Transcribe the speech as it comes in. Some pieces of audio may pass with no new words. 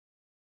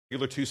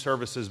regular two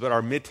services, but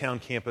our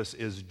Midtown campus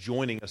is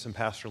joining us, and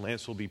Pastor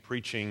Lance will be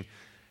preaching.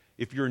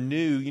 If you're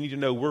new, you need to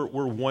know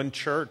we're one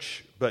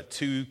church, but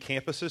two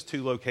campuses,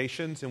 two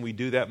locations, and we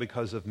do that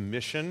because of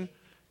mission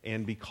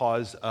and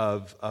because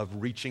of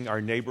reaching our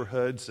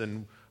neighborhoods.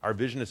 And our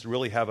vision is to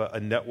really have a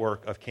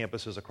network of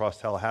campuses across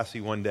Tallahassee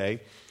one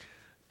day.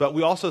 But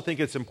we also think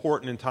it's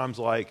important in times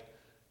like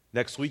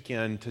next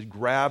weekend to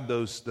grab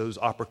those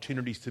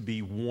opportunities to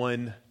be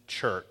one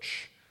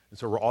church. And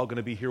so we're all going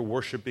to be here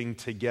worshiping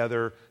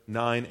together,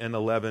 9 and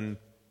 11.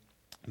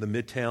 The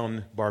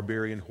Midtown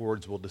barbarian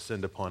hordes will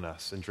descend upon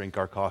us and drink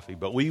our coffee.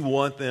 But we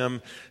want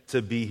them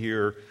to be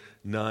here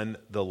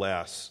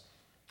nonetheless.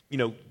 You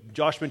know,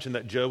 Josh mentioned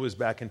that Joe was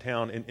back in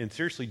town. And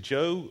seriously,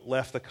 Joe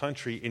left the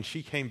country and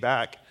she came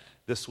back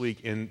this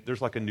week and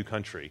there's like a new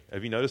country.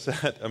 Have you noticed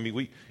that? I mean,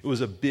 it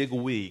was a big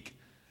week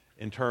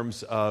in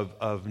terms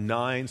of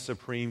 9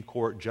 Supreme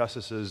Court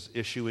justices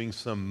issuing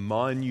some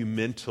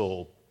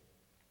monumental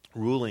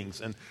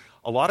rulings. And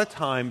a lot of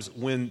times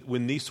when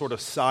these sort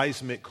of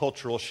seismic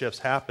cultural shifts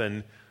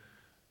happen,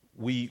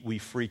 we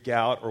freak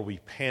out or we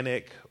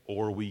panic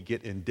or we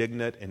get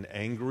indignant and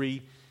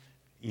angry.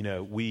 You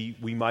know, we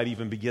might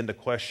even begin to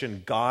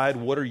question, God,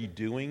 what are you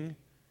doing?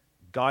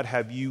 God,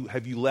 have you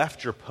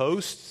left your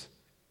post?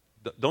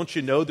 Don't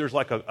you know there's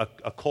like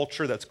a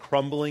culture that's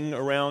crumbling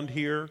around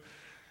here?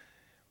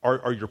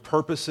 Are your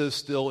purposes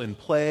still in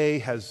play?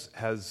 Has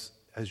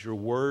your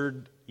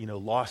word,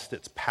 lost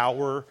its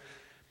power?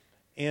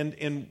 And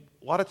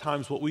a lot of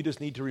times what we just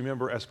need to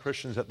remember as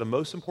Christians that the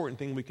most important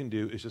thing we can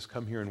do is just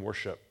come here and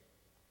worship.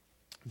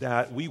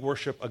 That we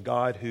worship a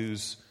God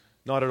who's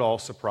not at all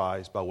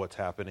surprised by what's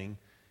happening.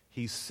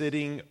 He's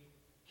sitting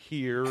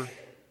here,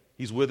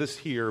 he's with us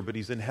here, but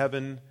he's in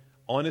heaven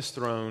on his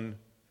throne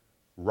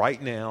right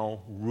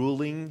now,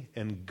 ruling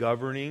and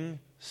governing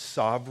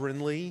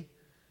sovereignly,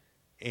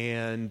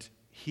 and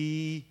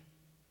he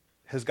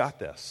has got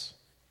this.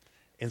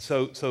 And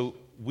so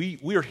we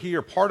are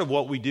here. Part of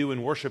what we do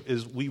in worship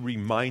is we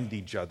remind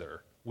each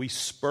other. We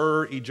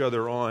spur each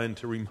other on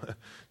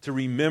to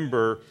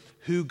remember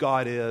who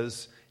God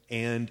is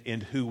and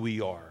who we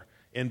are.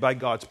 And by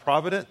God's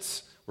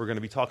providence, we're going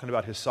to be talking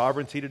about his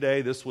sovereignty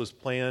today. This was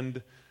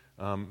planned,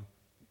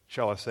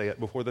 shall I say it,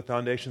 before the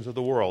foundations of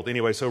the world.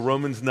 Anyway, so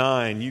Romans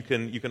 9, you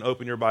can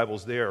open your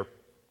Bibles there.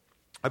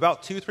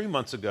 About 2-3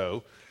 months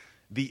ago,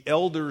 the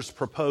elders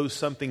proposed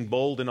something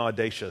bold and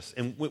audacious.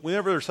 And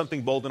whenever there's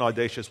something bold and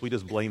audacious, we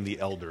just blame the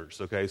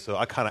elders, okay? So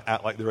I kind of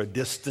act like they're a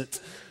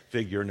distant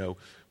figure. No,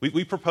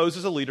 we propose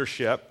as a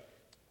leadership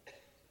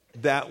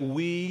that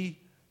we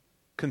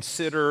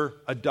consider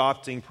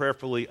adopting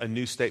prayerfully a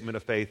new statement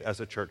of faith as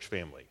a church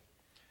family.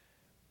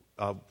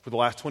 For the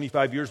last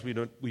 25 years,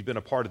 we've been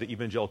a part of the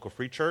Evangelical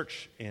Free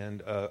Church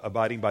and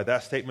abiding by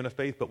that statement of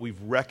faith, but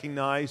we've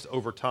recognized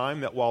over time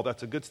that while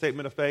that's a good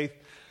statement of faith,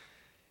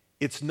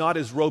 it's not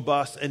as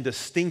robust and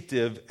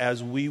distinctive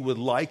as we would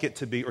like it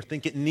to be or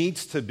think it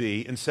needs to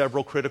be in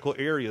several critical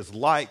areas,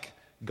 like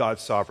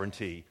God's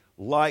sovereignty,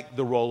 like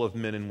the role of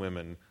men and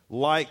women,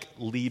 like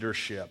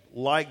leadership,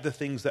 like the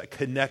things that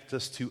connect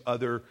us to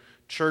other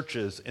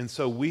churches. And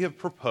so we have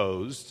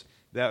proposed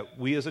that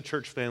we as a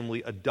church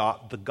family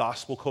adopt the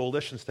Gospel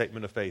Coalition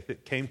Statement of Faith.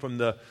 It came from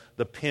the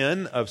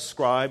pen of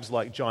scribes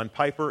like John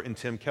Piper and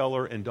Tim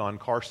Keller and Don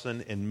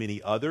Carson and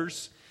many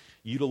others,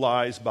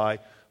 utilized by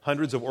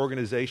hundreds of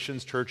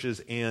organizations,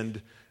 churches,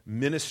 and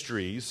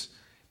ministries.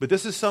 But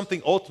this is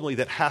something ultimately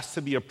that has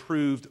to be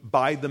approved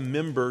by the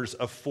members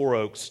of Four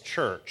Oaks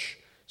Church.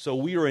 So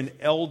we are an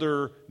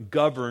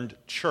elder-governed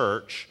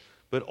church,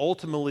 but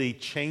ultimately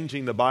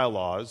changing the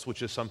bylaws,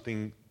 which is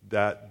something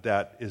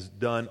that is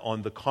done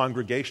on the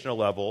congregational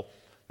level,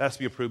 that has to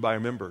be approved by our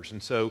members.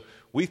 And so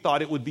we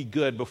thought it would be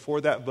good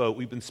before that vote.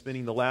 We've been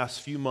spending the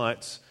last few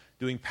months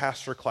doing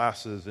pastor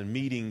classes and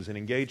meetings and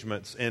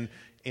engagements,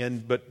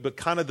 but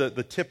kind of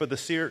the tip of the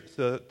spear,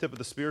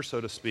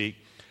 so to speak,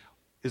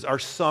 is our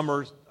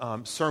summer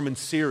sermon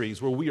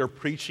series where we are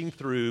preaching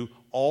through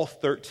all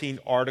 13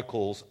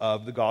 articles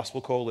of the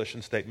Gospel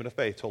Coalition Statement of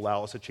Faith to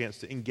allow us a chance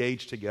to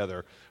engage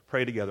together,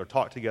 pray together,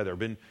 talk together. I've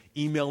been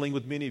emailing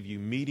with many of you,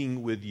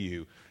 meeting with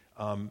you,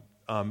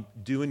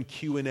 doing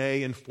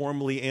Q&A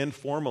informally and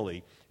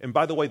formally. And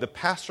by the way, the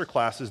pastor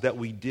classes that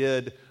we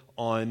did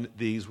on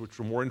these, which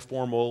were more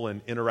informal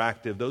and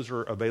interactive, those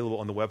are available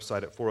on the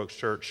website at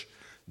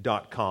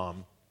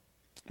fouroakschurch.com.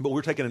 But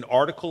we're taking an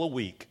article a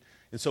week.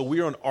 And so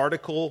we're on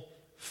Article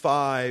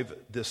 5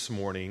 this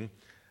morning,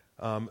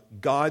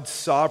 God's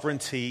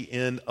sovereignty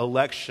in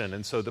election.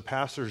 And so the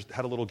pastors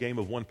had a little game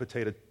of one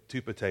potato,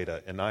 two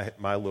potato, and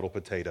my little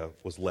potato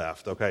was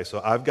left. Okay,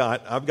 so I've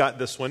got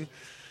this one.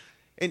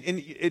 And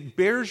it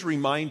bears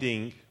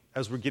reminding,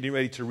 as we're getting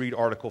ready to read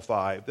Article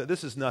 5, that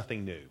this is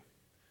nothing new.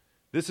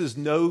 This is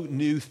no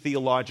new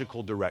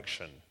theological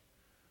direction.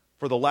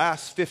 For the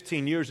last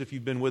 15 years, if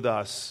you've been with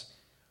us,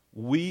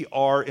 we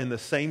are in the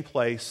same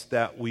place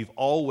that we've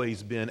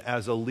always been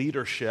as a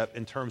leadership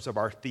in terms of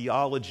our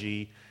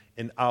theology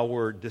and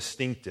our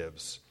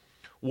distinctives.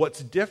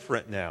 What's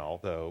different now,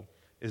 though,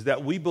 is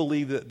that we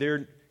believe that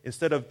there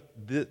instead of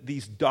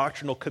these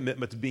doctrinal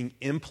commitments being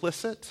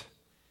implicit,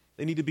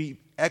 they need to be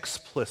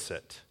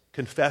explicit,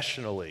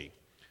 confessionally.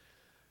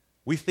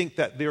 We think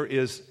that there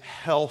is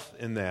health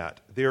in that.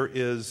 There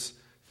is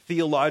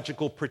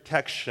theological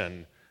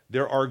protection.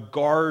 There are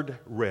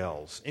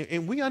guardrails.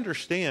 And we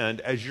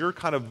understand, as you're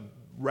kind of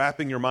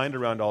wrapping your mind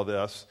around all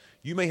this,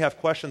 you may have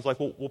questions like,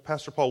 well,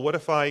 Pastor Paul, what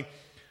if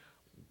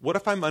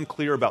I'm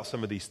unclear about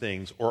some of these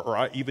things, or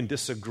I even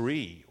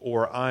disagree,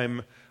 or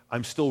I'm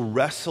still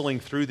wrestling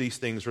through these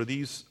things, or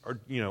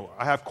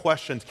I have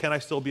questions, can I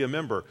still be a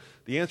member?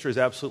 The answer is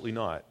absolutely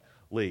not,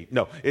 Lee.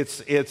 No,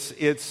 it's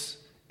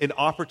an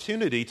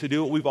opportunity to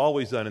do what we've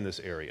always done in this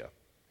area,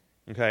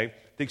 okay?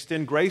 To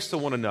extend grace to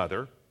one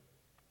another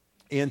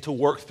and to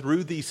work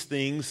through these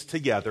things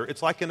together.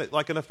 It's like in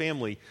a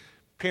family.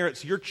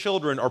 Parents, your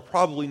children are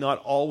probably not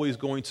always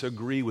going to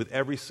agree with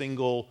every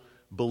single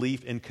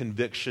belief and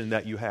conviction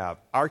that you have.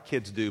 Our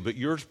kids do, but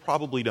yours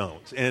probably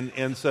don't.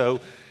 And so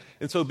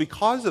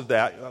because of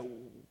that,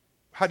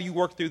 how do you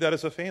work through that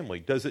as a family?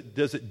 Does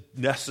it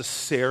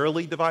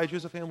necessarily divide you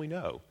as a family?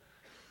 No.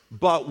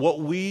 But what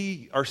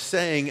we are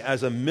saying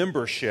as a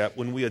membership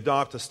when we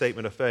adopt a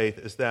statement of faith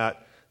is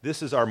that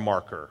this is our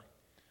marker.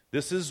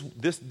 This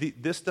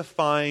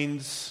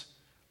defines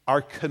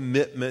our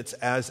commitments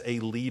as a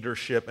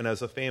leadership and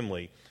as a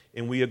family.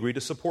 And we agree to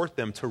support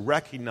them, to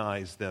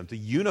recognize them, to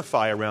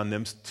unify around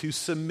them, to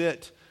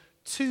submit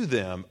to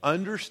them,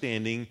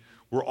 understanding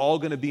we're all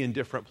going to be in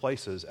different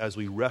places as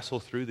we wrestle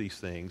through these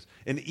things,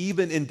 and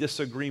even in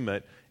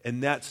disagreement,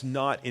 and that's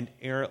not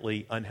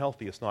inherently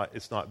unhealthy. It's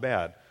not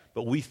bad.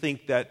 But we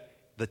think that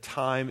the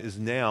time is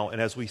now, and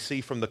as we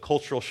see from the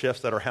cultural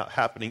shifts that are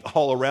happening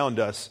all around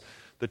us,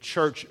 the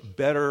church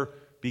better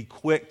be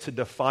quick to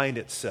define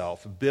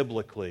itself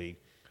biblically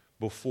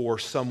before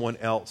someone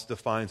else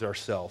defines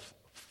ourselves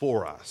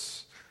for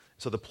us.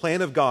 So the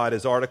plan of God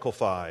is Article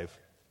 5.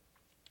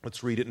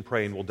 Let's read it and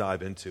pray, and we'll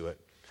dive into it.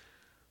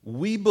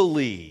 We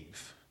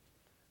believe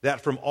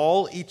that from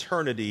all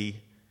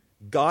eternity,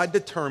 God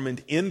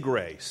determined in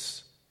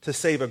grace to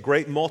save a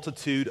great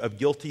multitude of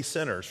guilty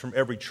sinners from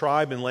every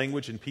tribe and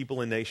language and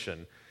people and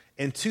nation,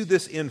 and to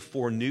this end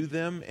foreknew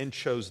them and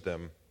chose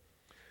them.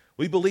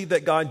 We believe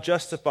that God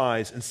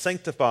justifies and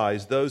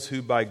sanctifies those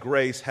who by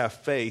grace have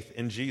faith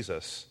in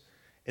Jesus,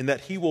 and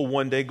that he will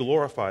one day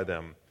glorify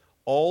them,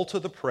 all to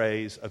the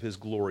praise of his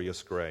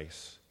glorious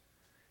grace.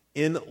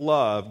 In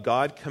love,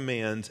 God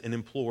commands and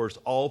implores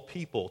all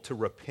people to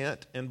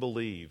repent and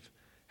believe,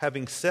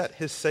 having set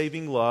his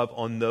saving love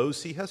on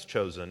those he has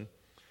chosen,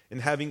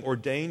 and having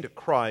ordained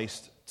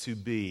Christ to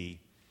be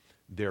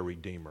their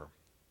Redeemer.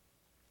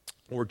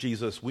 Lord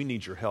Jesus, we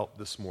need your help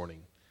this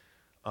morning.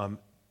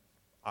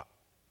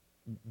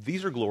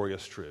 These are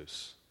glorious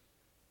truths.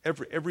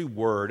 Every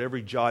word,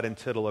 every jot and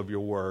tittle of your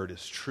word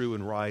is true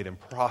and right and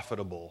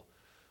profitable.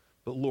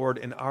 But Lord,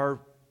 in our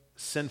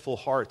sinful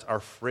hearts, our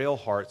frail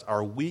hearts,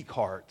 our weak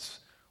hearts,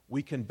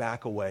 we can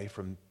back away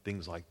from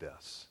things like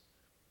this.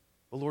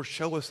 But Lord,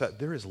 show us that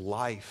there is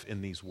life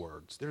in these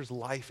words. There's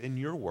life in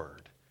your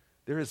word.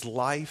 There is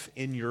life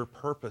in your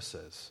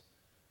purposes.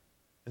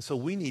 And so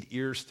we need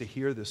ears to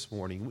hear this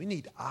morning. We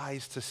need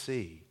eyes to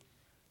see.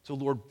 So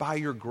Lord, by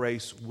your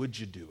grace, would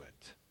you do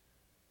it?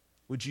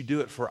 Would you do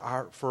it for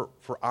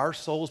our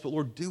souls? But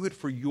Lord, do it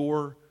for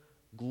your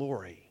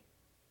glory.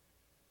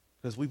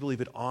 Because we believe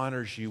it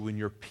honors you when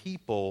your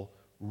people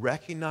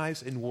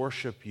recognize and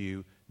worship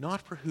you,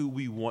 not for who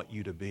we want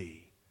you to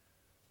be,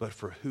 but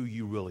for who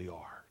you really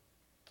are.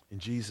 In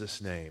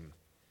Jesus' name,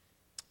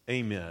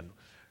 amen.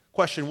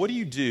 Question, what do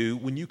you do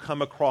when you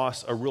come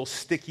across a real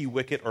sticky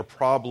wicket or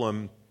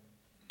problem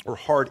or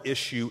hard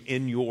issue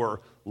in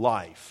your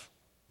life?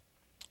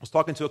 I was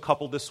talking to a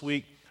couple this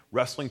week,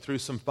 wrestling through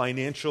some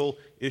financial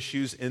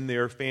issues in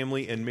their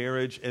family and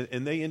marriage,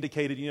 and they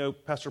indicated,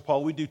 Pastor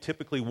Paul, we do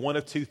typically one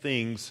of two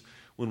things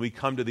when we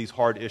come to these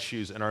hard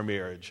issues in our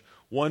marriage.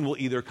 One, we'll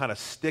either kind of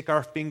stick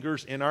our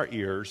fingers in our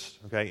ears,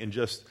 okay, and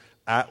just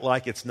act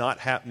like it's not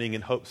happening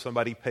and hope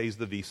somebody pays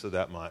the visa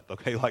that month,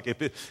 okay? Like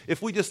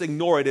if we just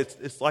ignore it,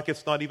 it's like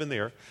it's not even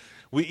there.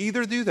 We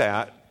either do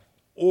that,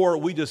 or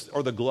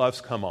the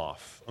gloves come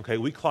off, okay?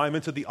 We climb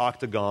into the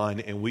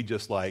octagon and we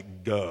just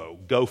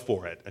go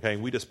for it, okay?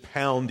 And we just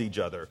pound each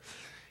other.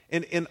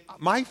 And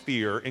my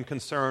fear and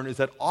concern is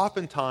that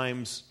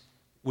oftentimes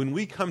when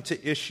we come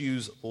to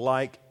issues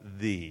like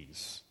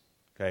these,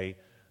 okay,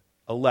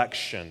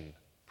 election,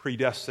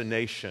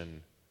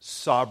 predestination,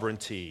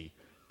 sovereignty,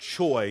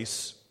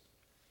 choice,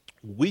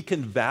 we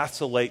can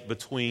vacillate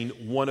between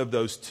one of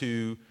those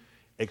two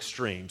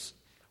extremes.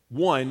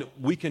 One,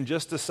 we can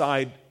just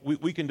decide we're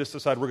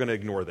going to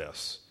ignore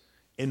this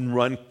and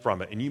run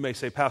from it. And you may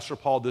say, Pastor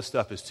Paul, this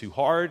stuff is too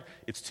hard,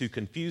 it's too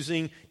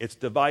confusing, it's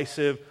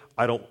divisive,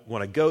 I don't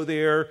want to go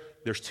there,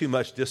 there's too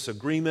much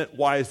disagreement,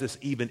 why is this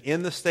even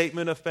in the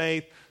statement of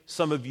faith?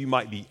 Some of you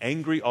might be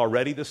angry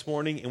already this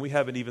morning, and we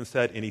haven't even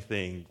said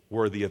anything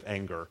worthy of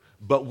anger,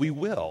 but we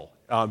will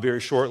very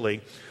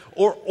shortly.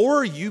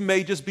 Or you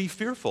may just be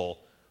fearful,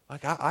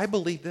 like I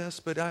believe this,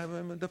 but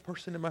I'm the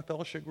person in my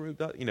fellowship group,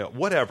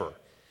 whatever.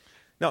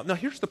 Now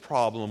here's the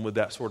problem with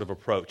that sort of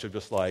approach of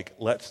just like,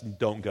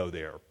 don't go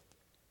there.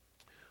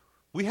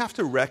 We have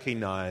to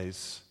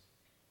recognize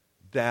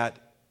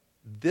that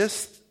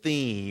this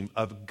theme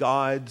of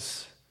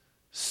God's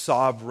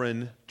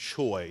sovereign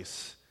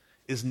choice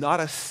is not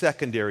a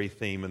secondary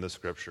theme in the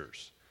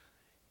Scriptures.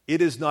 It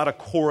is not a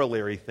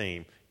corollary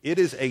theme. It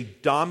is a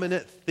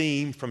dominant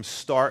theme from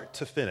start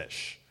to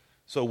finish.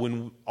 So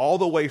when all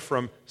the way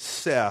from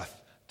Seth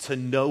to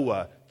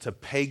Noah to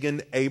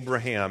pagan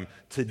Abraham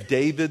to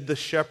David the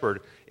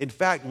shepherd, in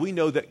fact, we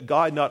know that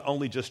God not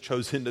only just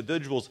chose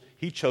individuals,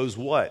 he chose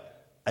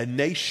what? A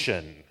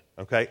nation.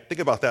 Okay? Think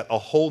about that, a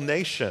whole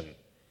nation.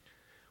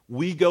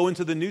 We go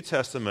into the New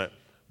Testament.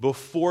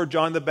 Before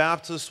John the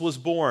Baptist was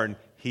born,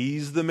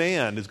 he's the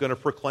man who's going to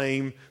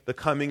proclaim the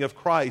coming of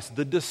Christ.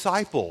 The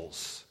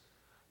disciples,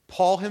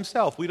 Paul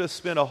himself, we just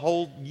spent a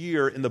whole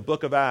year in the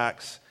book of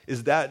Acts.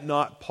 Is that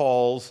not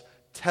Paul's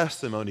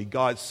testimony?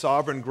 God's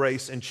sovereign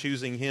grace in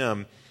choosing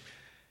him.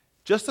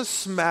 Just a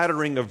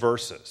smattering of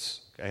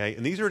verses, okay?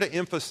 And these are to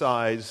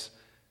emphasize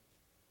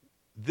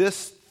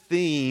this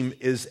theme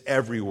is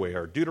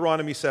everywhere.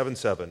 Deuteronomy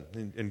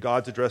 7:7, and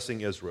God's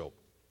addressing Israel.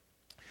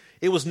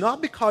 It was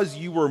not because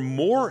you were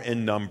more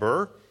in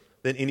number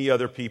than any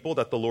other people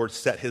that the Lord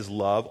set his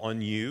love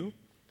on you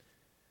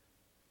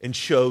and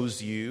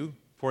chose you.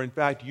 For in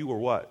fact, you were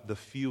what? The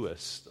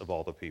fewest of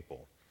all the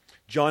people.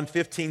 John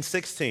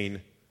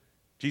 15:16,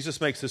 Jesus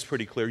makes this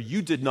pretty clear.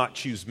 You did not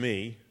choose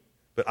me,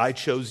 but I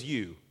chose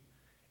you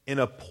and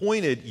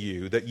appointed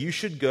you that you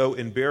should go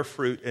and bear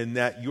fruit and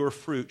that your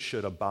fruit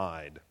should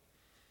abide.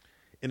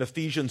 In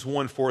Ephesians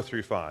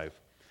 1:4-5,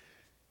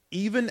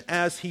 even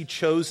as he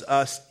chose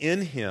us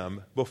in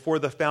him before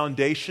the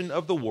foundation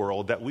of the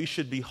world, that we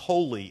should be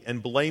holy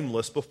and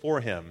blameless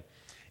before him.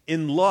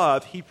 In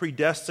love, he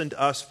predestined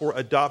us for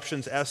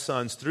adoptions as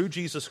sons through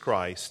Jesus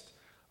Christ,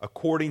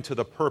 according to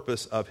the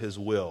purpose of his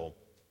will.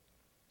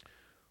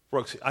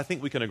 Brooks, I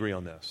think we can agree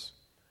on this.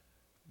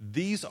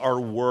 These are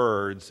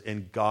words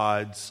in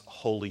God's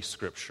holy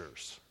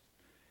scriptures,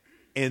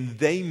 and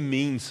they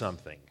mean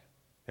something.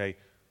 Okay?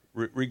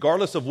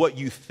 Regardless of what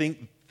you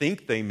think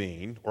they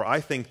mean, or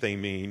I think they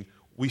mean,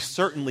 we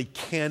certainly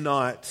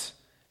cannot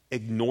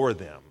ignore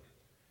them.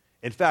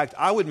 In fact,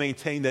 I would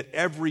maintain that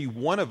every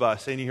one of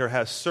us in here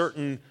has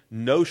certain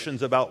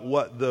notions about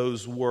what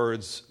those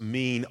words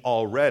mean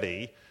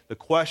already. The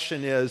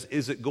question is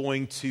it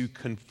going to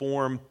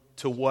conform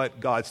to what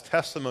God's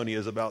testimony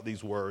is about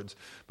these words?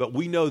 But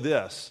we know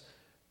this: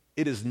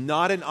 it is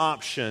not an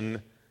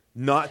option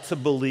not to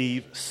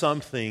believe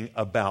something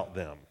about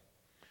them.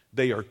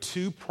 They are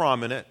too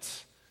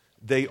prominent.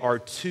 They are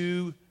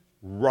too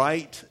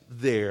right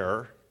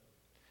there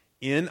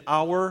in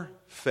our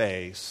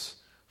face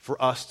for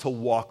us to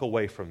walk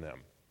away from them.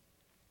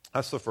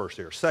 That's the first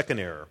error. Second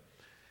error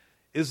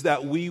is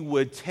that we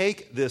would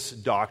take this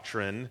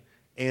doctrine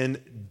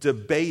and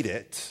debate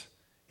it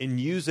and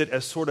use it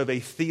as sort of a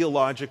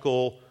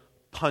theological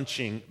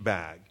punching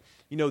bag.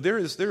 You know, there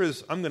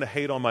is. I'm going to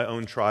hate on my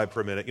own tribe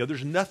for a minute. You know,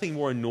 there's nothing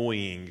more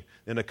annoying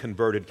than a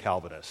converted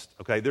Calvinist,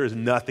 okay? There is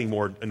nothing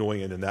more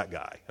annoying than that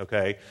guy,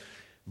 okay?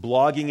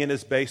 Blogging in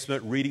his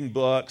basement, reading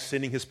books,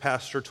 sending his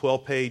pastor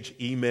 12-page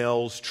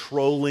emails,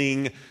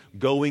 trolling,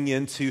 going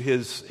into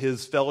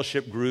his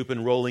fellowship group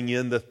and rolling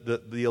in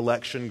the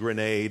election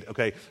grenade,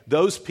 okay?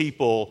 Those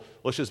people,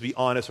 let's just be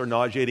honest, are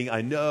nauseating.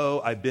 I know,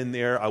 I've been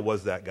there, I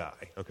was that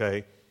guy,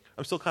 okay?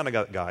 I'm still kind of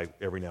that guy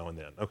every now and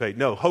then, okay?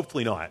 No,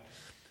 hopefully not.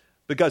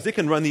 Because it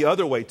can run the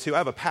other way, too. I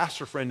have a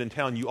pastor friend in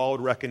town. You all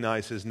would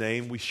recognize his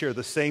name. We share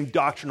the same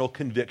doctrinal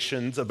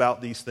convictions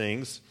about these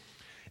things.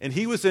 And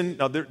he was in,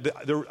 now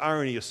the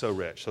irony is so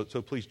rich,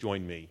 so please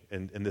join me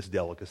in this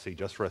delicacy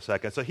just for a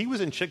second. So he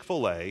was in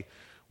Chick-fil-A,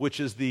 which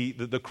is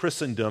the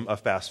Christendom of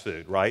fast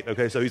food, right?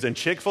 Okay, so he's in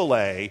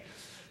Chick-fil-A,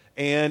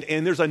 and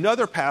there's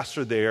another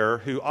pastor there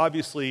who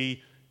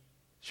obviously,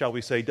 shall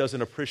we say,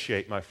 doesn't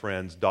appreciate my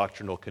friend's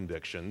doctrinal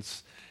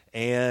convictions.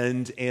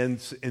 And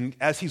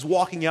as he's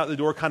walking out the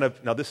door, kind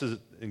of, now this is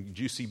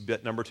juicy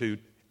bit number 2,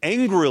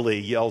 angrily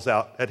yells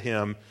out at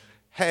him,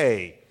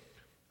 hey,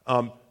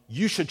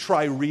 you should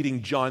try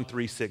reading John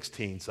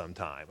 3:16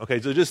 sometime.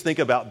 Okay, so just think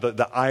about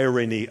the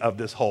irony of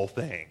this whole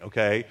thing,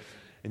 okay?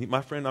 And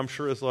my friend, I'm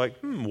sure, is like,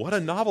 what a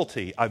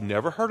novelty. I've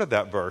never heard of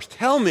that verse.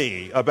 Tell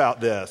me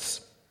about this.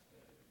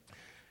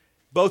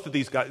 Both of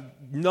these guys,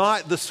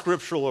 not the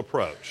scriptural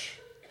approach.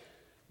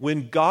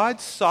 When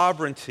God's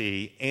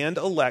sovereignty and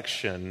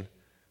election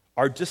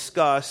are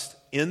discussed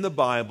in the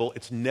Bible,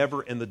 it's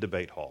never in the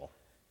debate hall.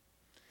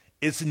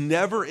 It's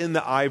never in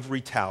the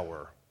ivory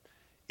tower.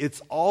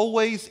 It's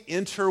always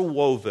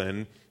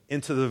interwoven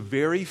into the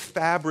very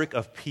fabric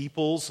of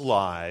people's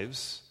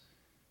lives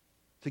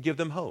to give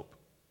them hope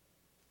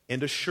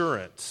and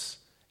assurance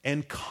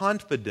and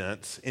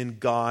confidence in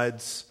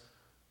God's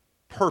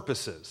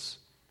purposes.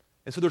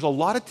 And so there's a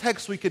lot of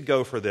texts we could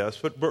go for this,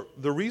 but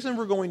the reason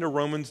we're going to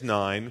Romans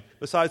 9,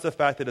 besides the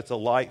fact that it's a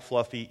light,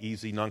 fluffy,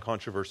 easy,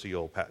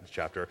 non-controversial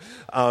chapter,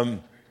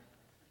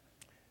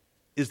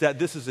 is that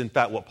this is in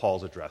fact what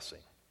Paul's addressing.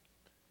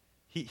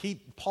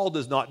 Paul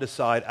does not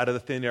decide out of the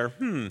thin air,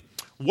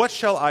 what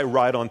shall I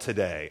write on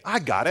today? I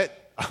got it.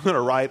 I'm going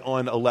to write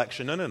on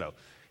election. No.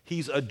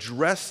 He's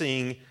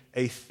addressing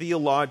a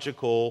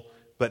theological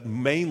but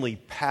mainly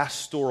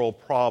pastoral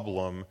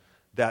problem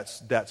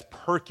that's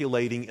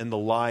percolating in the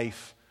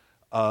life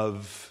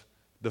of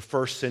the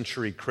first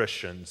century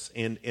Christians.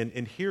 And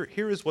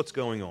here is what's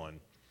going on.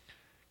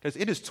 Because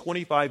it is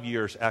 25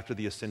 years after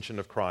the ascension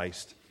of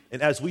Christ.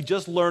 And as we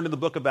just learned in the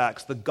book of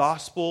Acts, the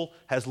gospel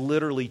has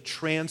literally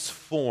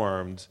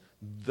transformed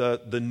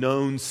the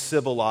known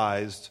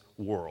civilized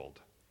world.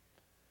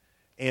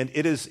 And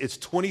it's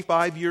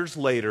 25 years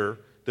later,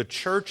 the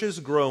church is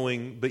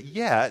growing, but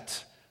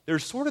yet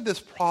there's sort of this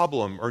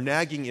problem or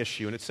nagging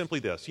issue, and it's simply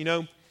this.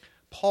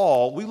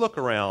 Paul, we look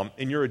around,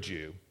 and you're a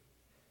Jew,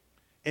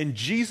 and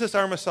Jesus,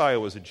 our Messiah,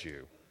 was a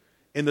Jew,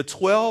 and the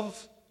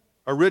 12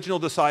 original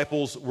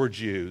disciples were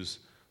Jews,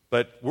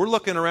 but we're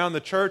looking around the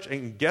church,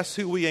 and guess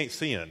who we ain't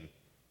seeing?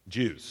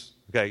 Jews,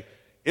 okay?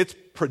 It's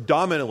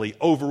predominantly,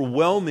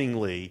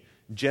 overwhelmingly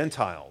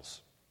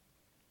Gentiles.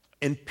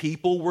 And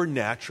people were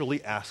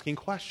naturally asking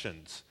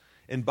questions.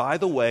 And by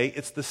the way,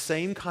 it's the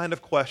same kind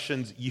of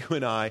questions you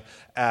and I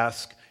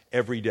ask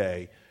every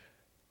day.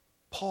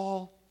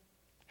 Paul,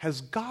 has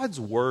God's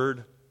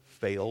word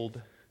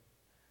failed?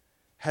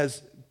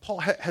 Has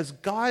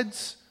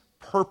God's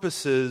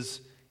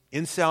purposes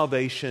in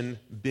salvation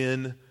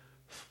been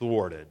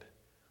thwarted?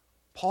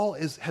 Paul,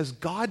 has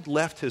God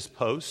left his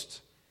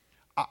post?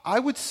 I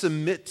would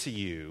submit to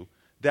you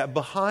that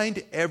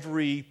behind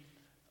every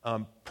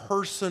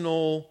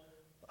personal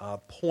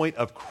point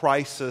of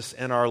crisis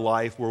in our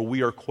life where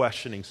we are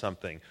questioning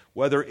something,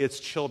 whether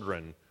it's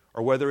children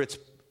or whether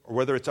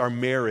it's our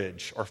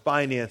marriage or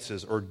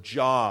finances or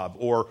job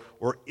or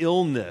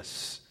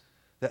illness,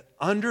 that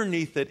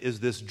underneath it is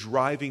this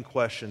driving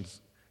question: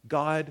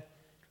 God,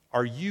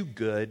 are you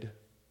good?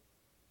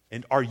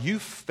 And are you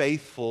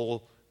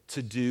faithful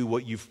to do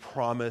what you've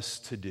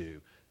promised to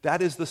do?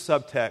 That is the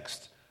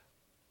subtext,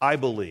 I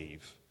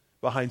believe,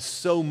 behind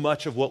so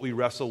much of what we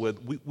wrestle with.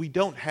 We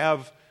don't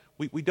have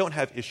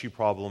issue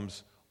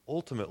problems.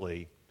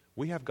 Ultimately,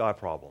 we have God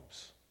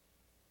problems.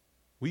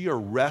 We are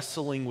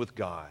wrestling with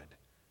God.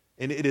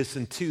 And it is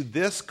into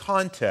this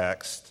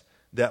context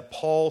that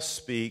Paul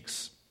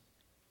speaks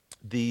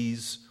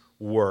these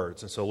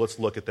words. And so let's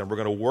look at them. We're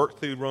going to work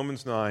through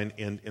Romans 9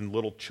 in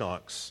little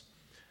chunks.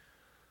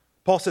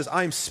 Paul says,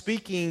 I am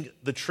speaking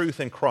the truth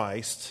in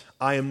Christ.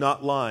 I am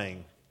not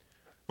lying.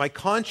 My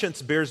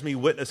conscience bears me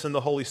witness in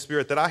the Holy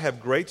Spirit that I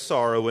have great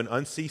sorrow and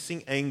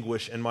unceasing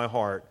anguish in my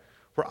heart.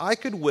 For I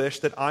could wish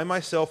that I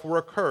myself were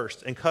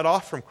accursed and cut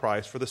off from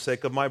Christ for the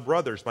sake of my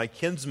brothers, my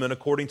kinsmen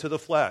according to the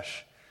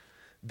flesh.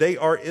 They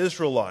are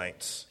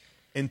Israelites,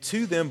 and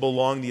to them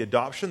belong the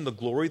adoption, the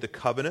glory, the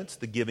covenants,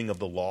 the giving of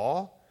the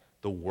law,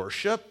 the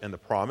worship, and the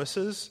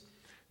promises.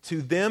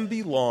 To them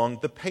belong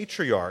the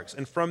patriarchs,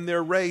 and from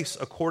their race,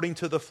 according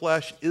to the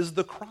flesh, is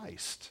the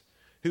Christ,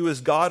 who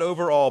is God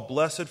over all,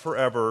 blessed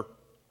forever.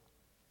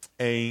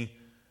 Amen.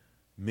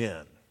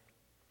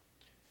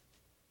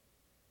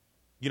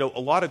 A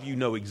lot of you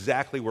know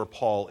exactly where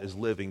Paul is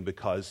living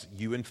because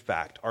you, in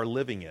fact, are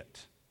living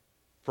it.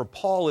 For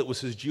Paul, it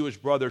was his Jewish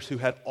brothers who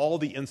had all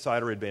the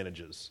insider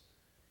advantages.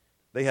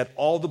 They had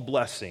all the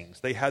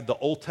blessings. They had the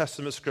Old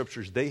Testament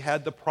scriptures. They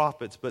had the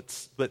prophets.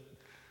 But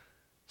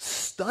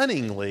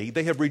stunningly,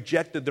 they have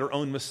rejected their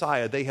own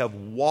Messiah. They have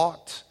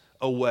walked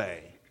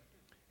away.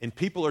 And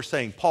people are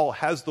saying, Paul,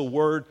 has the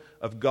word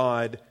of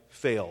God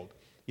failed?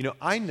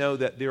 I know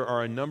that there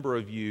are a number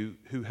of you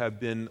who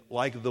have been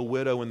like the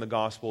widow in the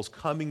Gospels,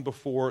 coming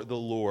before the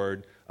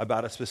Lord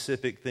about a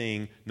specific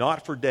thing,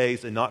 not for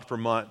days and not for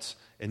months,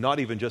 and not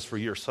even just for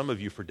years, some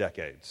of you for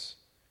decades.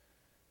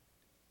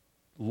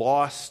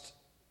 Lost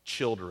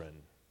children,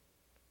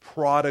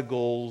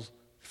 prodigals,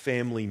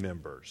 family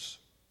members.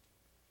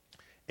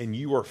 And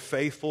you are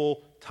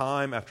faithful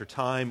time after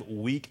time,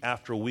 week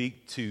after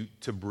week to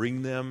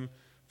bring them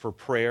for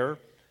prayer.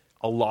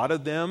 A lot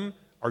of them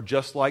are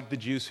just like the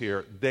Jews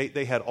here.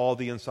 They had all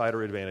the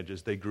insider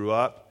advantages. They grew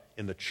up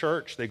in the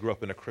church. They grew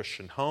up in a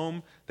Christian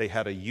home. They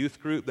had a youth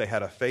group. They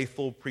had a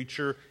faithful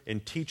preacher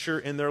and teacher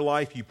in their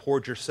life. You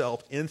poured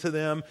yourself into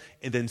them,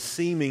 and then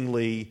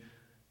seemingly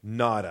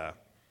nada.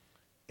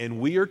 And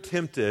we are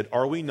tempted,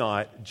 are we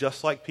not,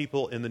 just like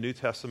people in the New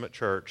Testament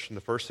church in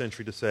the first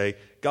century, to say,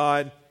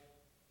 God,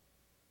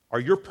 are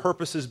your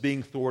purposes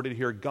being thwarted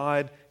here?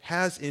 God,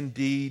 has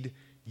indeed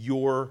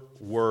your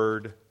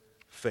word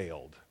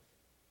failed?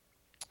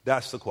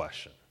 That's the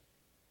question.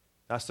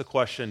 That's the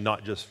question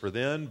not just for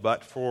then,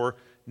 but for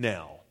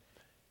now.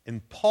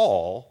 And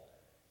Paul,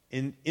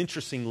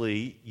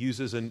 interestingly,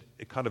 uses a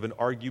kind of an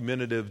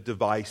argumentative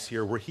device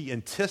here where he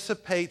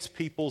anticipates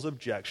people's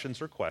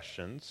objections or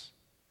questions,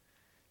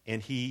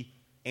 and he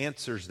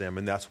answers them,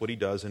 and that's what he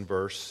does in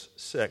verse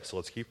 6. So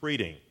let's keep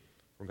reading.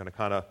 We're going to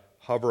kind of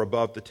hover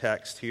above the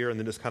text here and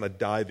then just kind of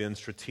dive in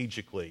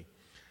strategically.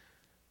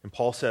 And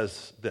Paul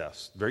says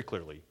this very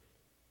clearly,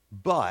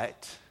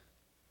 but...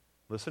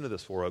 listen to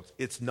this, Four Oaks.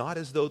 It's not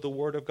as though the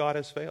word of God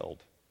has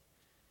failed.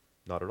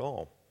 Not at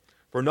all.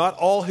 For not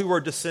all who are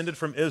descended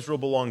from Israel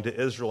belong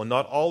to Israel, and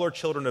not all are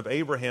children of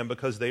Abraham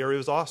because they are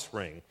his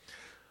offspring.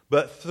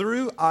 But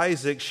through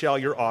Isaac shall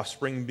your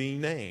offspring be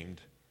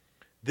named.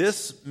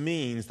 This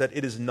means that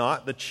it is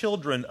not the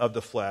children of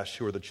the flesh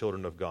who are the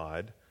children of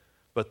God,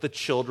 but the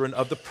children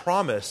of the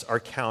promise are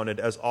counted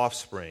as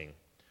offspring.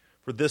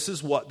 For this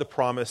is what the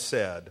promise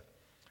said,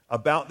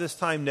 about this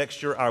time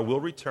next year I will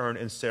return,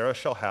 and Sarah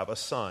shall have a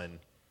son.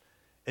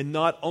 And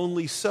not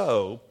only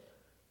so,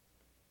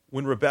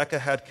 when Rebekah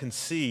had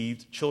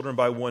conceived children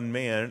by one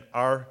man,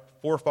 our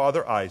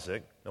forefather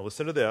Isaac, now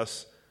listen to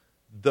this,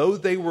 though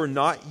they were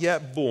not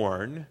yet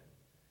born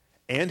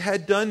and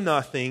had done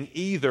nothing,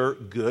 either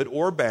good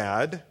or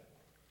bad,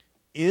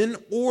 in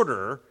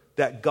order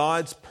that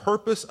God's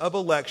purpose of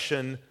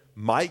election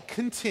might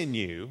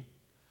continue,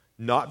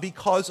 not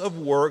because of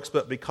works,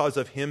 but because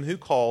of him who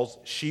calls,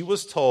 she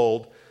was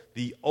told,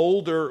 the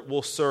older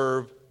will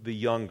serve the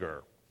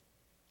younger.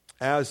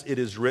 As it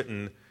is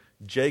written,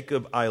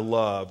 Jacob I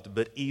loved,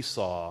 but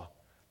Esau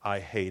I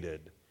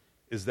hated.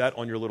 Is that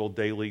on your little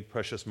daily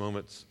precious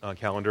moments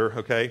calendar?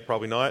 Okay,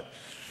 probably not.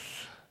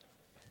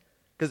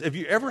 Because have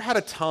you ever had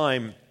a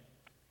time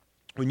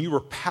when you were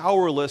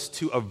powerless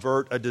to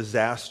avert a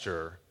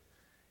disaster,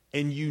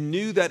 and you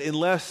knew that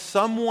unless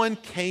someone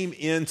came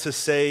in to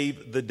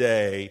save the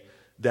day,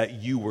 that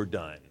you were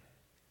done?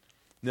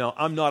 Now,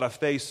 I'm not a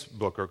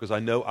Facebooker because I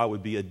know I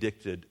would be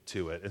addicted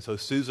to it. And so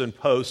Susan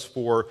posts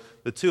for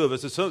the two of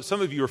us. And so,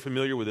 some of you are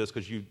familiar with this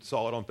because you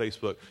saw it on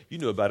Facebook. You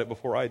knew about it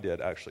before I did,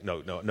 actually.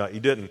 No, you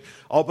didn't.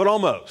 But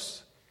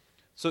almost.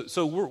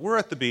 So we're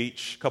at the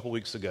beach a couple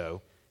weeks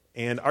ago,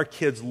 and our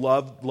kids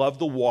love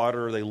the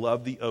water. They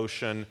love the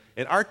ocean.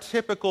 And our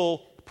typical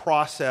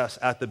process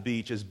at the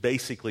beach is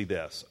basically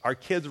this. Our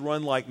kids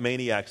run like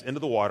maniacs into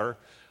the water.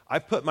 I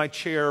put my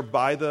chair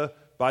by the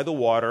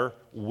water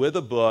with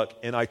a book,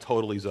 and I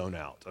totally zone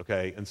out,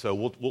 okay? And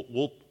so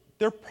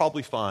they're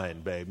probably fine,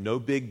 babe. No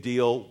big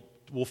deal.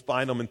 We'll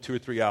find them in 2 or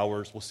 3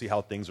 hours. We'll see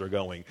how things are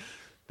going.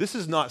 This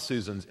is not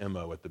Susan's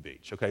MO at the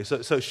beach, okay?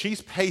 So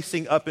she's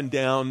pacing up and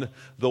down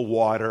the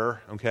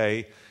water,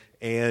 okay?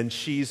 And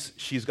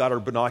she's got her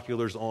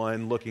binoculars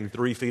on, looking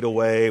 3 feet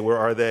away. Where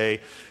are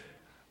they?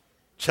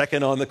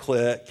 Checking on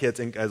the kids.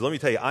 And guys, let me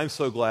tell you, I'm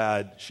so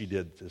glad she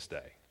did this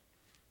day,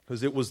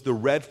 because it was the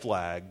red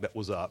flag that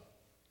was up.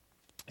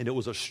 And it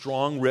was a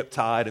strong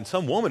riptide, and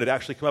some woman had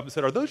actually come up and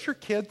said, "Are those your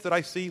kids that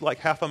I see like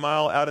half a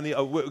mile out in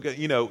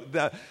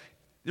the,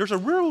 there's a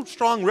real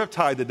strong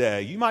riptide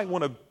today. You might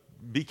want to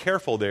be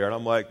careful there." And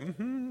I'm like,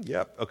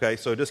 yep, okay.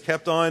 So I just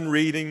kept on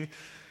reading.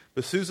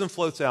 But Susan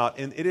floats out,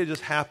 and it had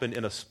just happened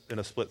in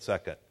a split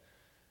second.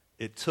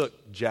 It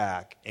took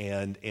Jack,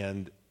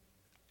 and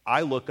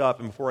I look up,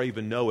 and before I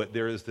even know it,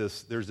 there's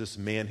this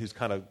man who's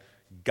kind of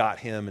got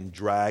him and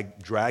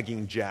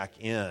dragging Jack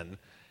in,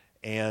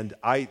 and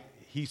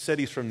he said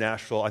he's from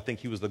Nashville. I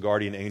think he was the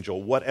guardian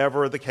angel.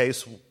 Whatever the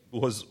case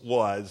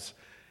was,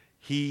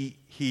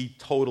 he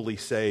totally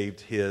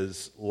saved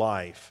his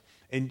life.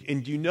 And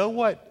do you know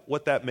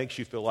what that makes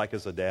you feel like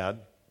as a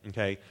dad?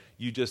 Okay,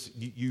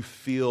 you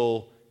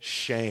feel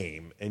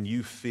shame, and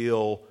you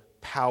feel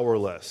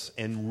powerless,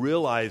 and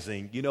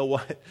realizing, you know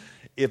what?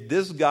 If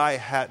this guy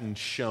hadn't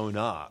shown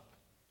up,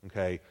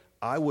 okay,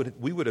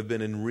 we would have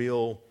been in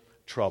real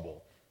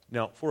trouble.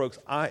 Now, Four Oaks,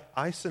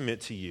 I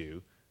submit to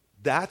you,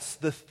 that's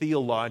the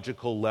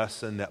theological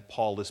lesson that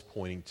Paul is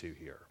pointing to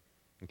here.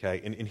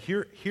 Okay, and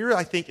here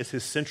I think is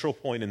his central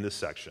point in this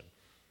section.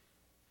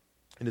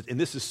 And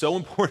this is so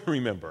important to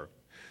remember,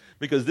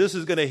 because this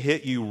is going to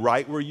hit you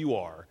right where you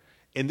are.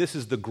 And this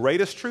is the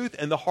greatest truth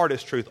and the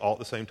hardest truth all at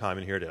the same time,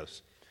 and here it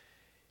is.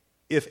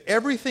 If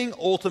everything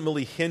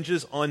ultimately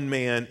hinges on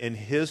man and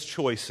his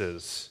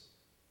choices,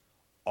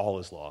 all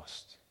is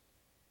lost.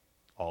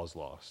 All is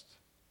lost.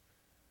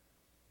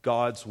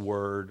 God's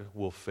word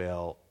will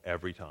fail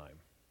every time.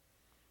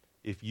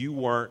 If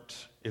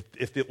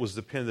it was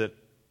dependent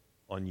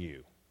on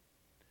you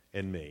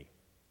and me.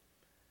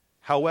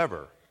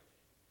 However,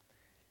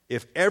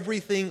 if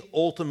everything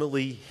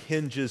ultimately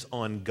hinges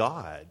on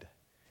God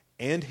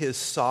and his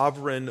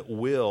sovereign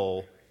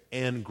will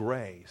and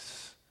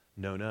grace,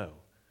 no.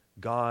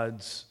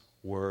 God's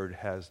word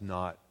has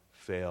not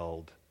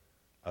failed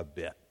a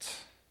bit.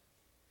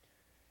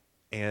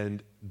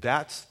 And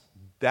that's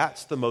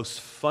the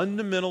most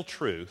fundamental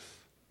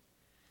truth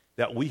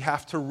that we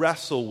have to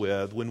wrestle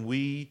with when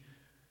we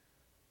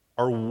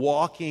are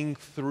walking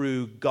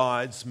through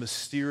God's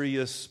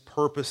mysterious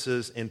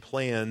purposes and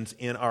plans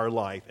in our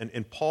life.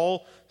 And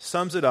Paul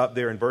sums it up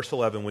there in verse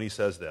 11 when he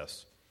says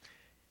this.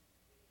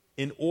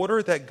 In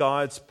order that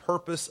God's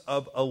purpose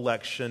of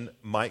election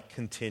might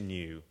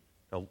continue.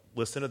 Now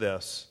listen to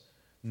this.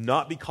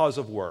 Not because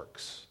of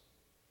works.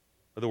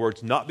 In other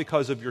words, not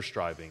because of your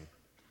striving.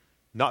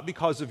 Not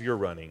because of your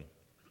running.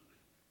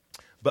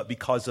 But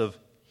because of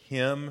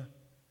him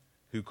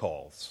who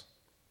calls.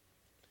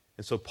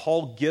 And so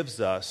Paul gives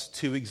us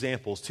 2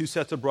 examples, 2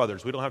 sets of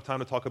brothers. We don't have time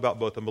to talk about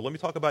both of them, but let me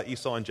talk about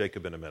Esau and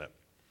Jacob in a minute.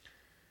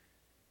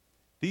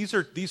 These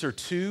are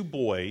 2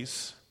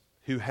 boys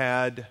who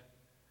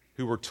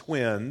who were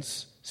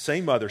twins,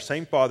 same mother,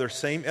 same father,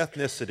 same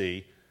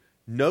ethnicity,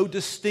 no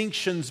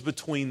distinctions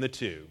between the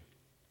two.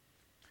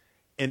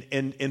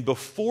 And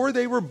before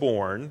they were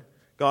born,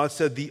 God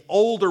said, the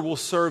older will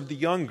serve the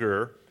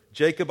younger.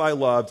 Jacob I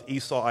loved,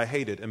 Esau I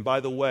hated. And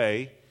by the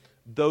way,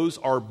 those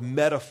are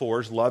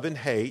metaphors, love and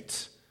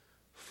hate,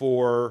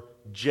 for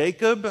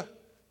Jacob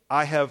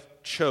I have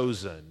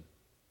chosen.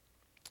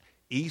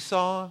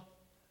 Esau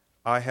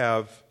I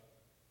have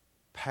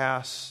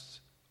passed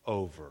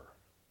over.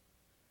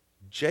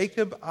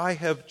 Jacob I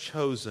have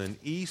chosen.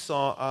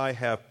 Esau I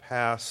have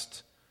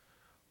passed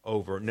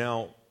over.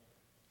 Now,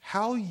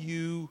 how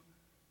you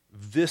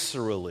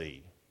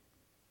viscerally,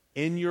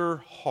 in your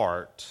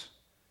heart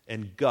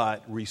and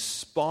gut,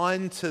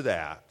 respond to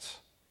that,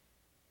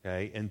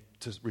 okay, and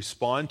to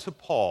respond to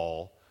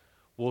Paul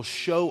will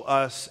show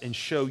us and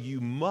show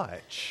you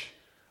much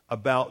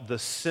about the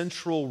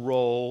central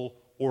role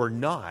or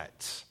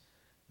not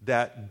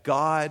that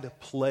God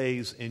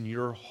plays in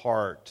your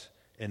heart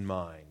and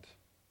mind.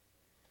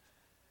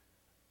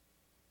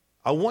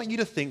 I want you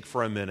to think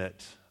for a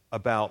minute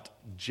about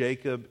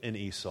Jacob and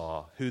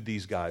Esau, who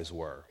these guys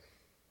were.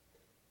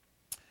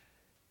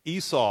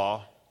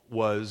 Esau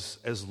was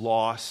as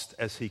lost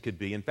as he could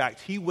be. In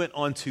fact, he went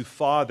on to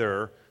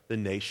father the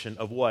nation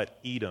of what?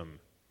 Edom,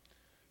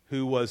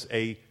 who was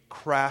a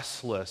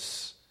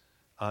crassless,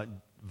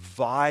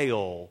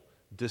 vile,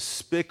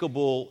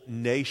 despicable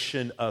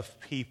nation of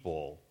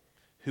people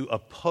who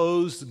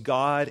opposed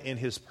God and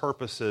his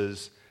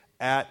purposes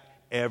at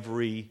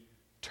every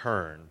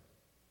turn.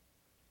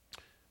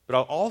 But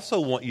I also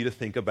want you to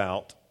think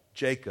about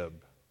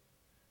Jacob.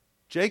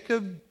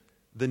 Jacob,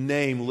 the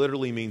name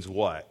literally means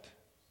what?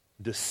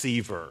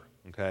 Deceiver,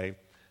 okay?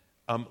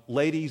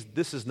 Ladies,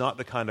 this is not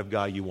the kind of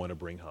guy you want to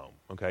bring home,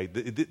 okay?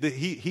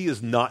 He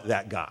is not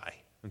that guy,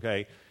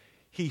 okay?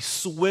 He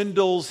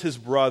swindles his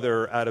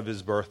brother out of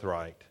his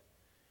birthright.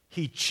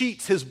 He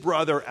cheats his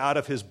brother out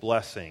of his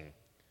blessing.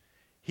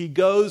 He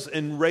goes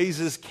and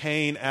raises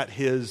Cain at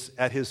his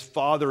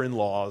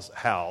father-in-law's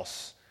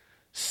house,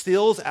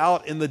 steals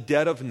out in the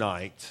dead of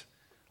night.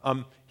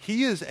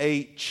 He is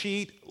a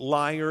cheat,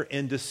 liar,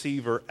 and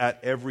deceiver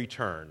at every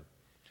turn.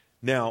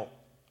 Now,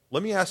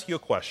 let me ask you a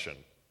question.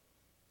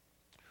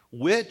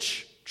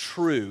 Which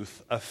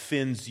truth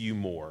offends you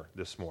more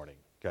this morning?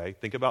 Okay,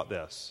 think about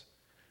this.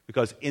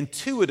 Because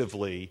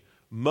intuitively,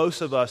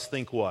 most of us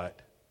think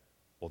what?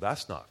 Well,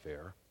 that's not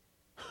fair.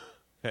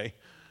 Okay,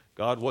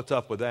 God, what's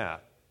up with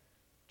that?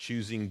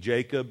 Choosing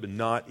Jacob and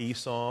not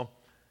Esau,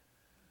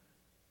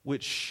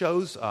 which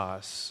shows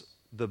us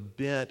the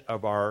bent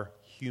of our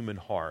human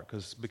heart.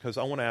 Because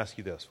I want to ask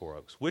you this,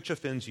 folks. Which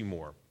offends you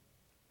more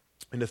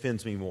and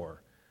offends me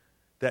more?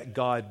 That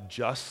God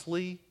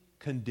justly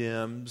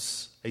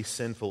condemns a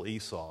sinful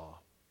Esau,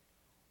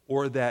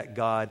 or that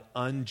God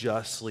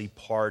unjustly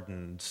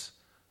pardons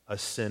a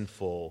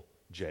sinful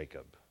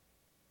Jacob?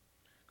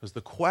 Because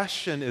the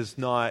question is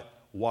not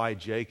why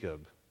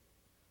Jacob,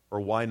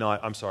 or why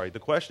not, the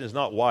question is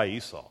not why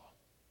Esau.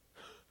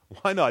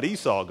 Why not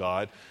Esau,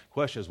 God? The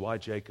question is why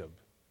Jacob?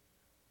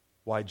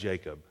 Why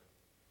Jacob?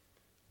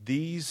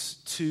 These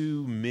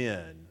two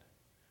men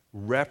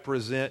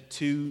represent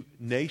two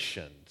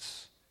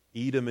nations,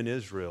 Edom and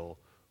Israel,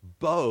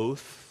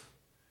 both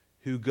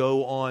who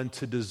go on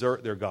to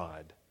desert their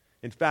God.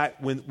 In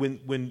fact,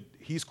 when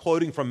he's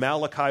quoting from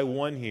Malachi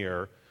 1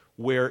 here,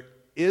 where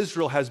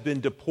Israel has been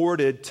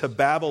deported to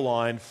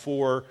Babylon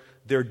for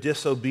their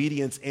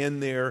disobedience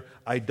and their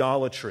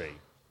idolatry.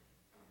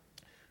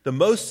 The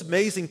most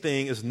amazing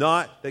thing is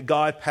not that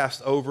God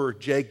passed over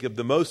Jacob.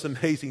 The most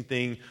amazing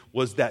thing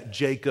was that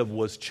Jacob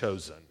was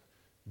chosen.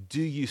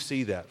 Do you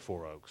see that,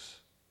 Four Oaks?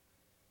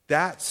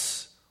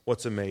 That's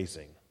what's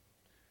amazing.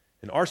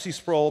 And R.C.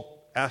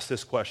 Sproul asked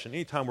this question.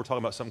 Anytime we're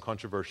talking about something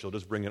controversial,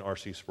 just bring in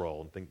R.C.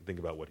 Sproul and think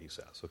about what he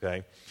says,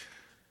 okay?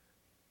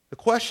 The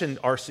question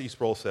R.C.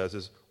 Sproul says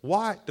is,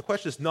 why? The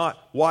question is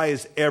not, why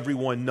is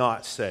everyone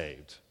not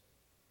saved?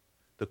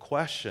 The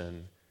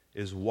question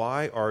is,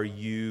 why are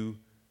you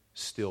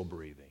still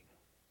breathing?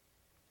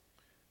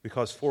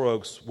 Because, Four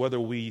Oaks, whether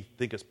we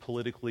think it's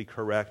politically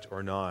correct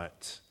or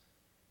not,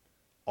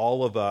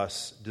 all of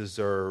us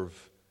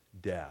deserve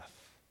death.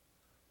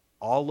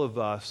 All of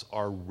us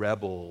are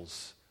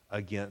rebels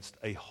against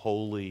a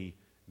holy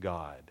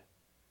God.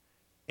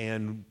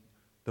 And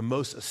the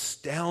most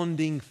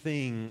astounding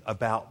thing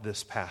about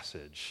this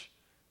passage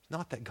is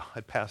not that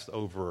God passed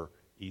over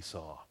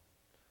Esau.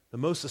 The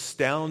most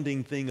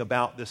astounding thing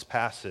about this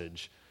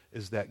passage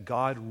is that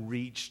God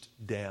reached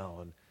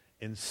down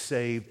and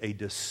saved a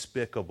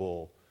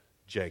despicable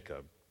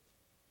Jacob.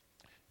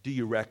 Do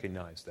you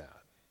recognize that?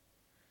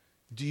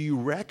 Do you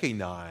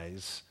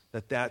recognize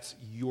that that's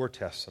your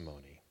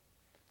testimony?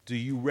 Do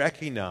you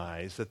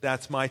recognize that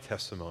that's my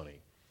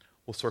testimony?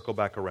 We'll circle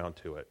back around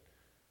to it.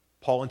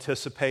 Paul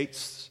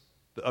anticipates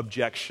the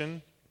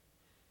objection.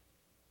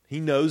 He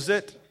knows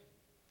it.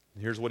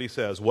 Here's what he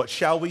says. What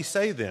shall we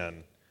say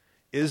then?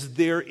 Is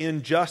there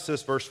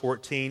injustice, verse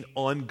 14,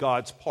 on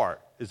God's part?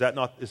 Is that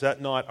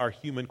not our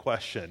human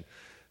question?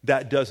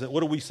 That doesn't, what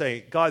do we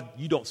say? God,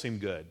 you don't seem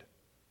good.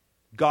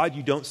 God,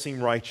 you don't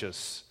seem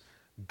righteous.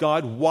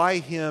 God, why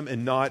him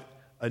and not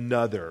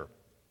another?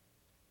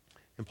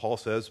 And Paul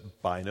says,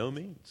 by no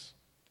means.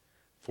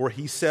 For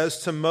he says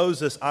to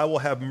Moses, I will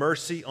have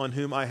mercy on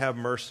whom I have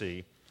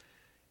mercy,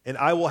 and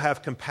I will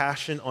have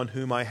compassion on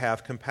whom I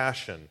have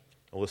compassion.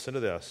 Now listen to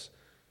this.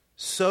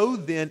 So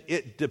then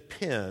it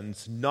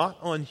depends not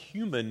on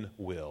human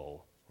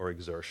will or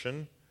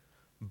exertion,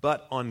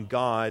 but on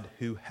God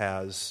who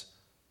has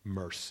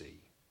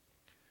mercy.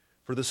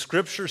 For the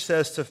scripture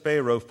says to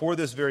Pharaoh, for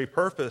this very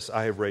purpose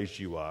I have raised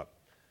you up,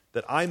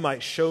 that I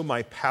might show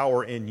my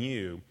power in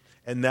you,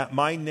 and that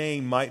my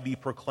name might be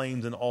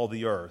proclaimed in all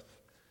the earth.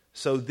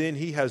 So then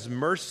he has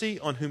mercy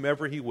on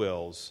whomever he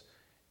wills,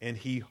 and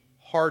he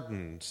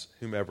hardens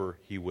whomever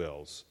he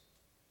wills.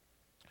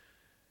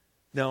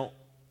 Now,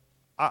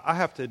 I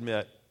have to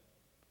admit,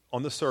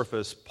 on the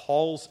surface,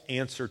 Paul's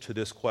answer to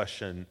this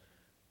question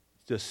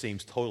just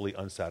seems totally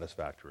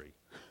unsatisfactory.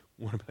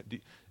 Does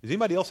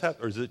anybody else have,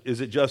 or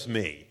is it just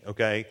me?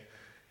 Okay,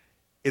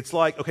 it's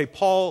like, okay,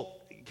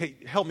 Paul, okay,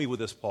 help me with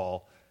this,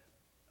 Paul.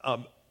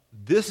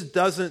 This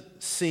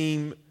doesn't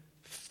seem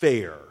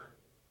fair.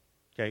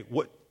 Okay,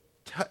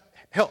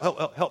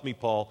 help me,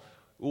 Paul.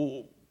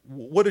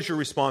 What is your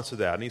response to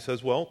that? And he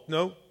says, well,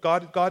 no,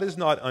 God is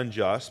not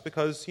unjust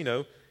because,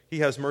 he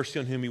has mercy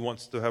on whom he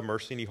wants to have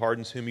mercy, and he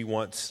hardens whom he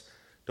wants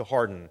to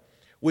harden.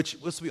 Which,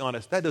 let's be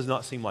honest, that does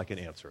not seem like an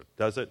answer,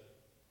 does it?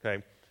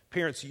 Okay,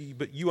 parents,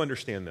 but you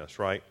understand this,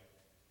 right?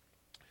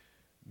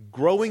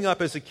 Growing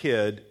up as a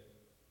kid,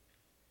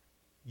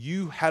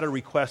 you had a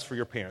request for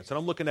your parents, and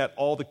I'm looking at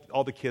all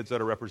the kids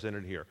that are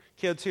represented here.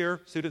 Kids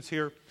here, students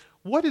here.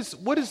 What is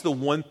the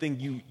one thing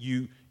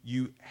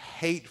you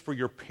hate for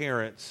your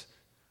parents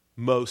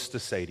most to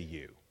say to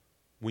you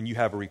when you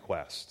have a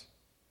request?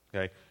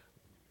 Okay,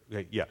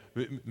 yeah.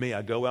 May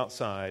I go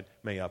outside?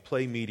 May I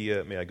play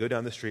media? May I go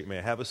down the street? May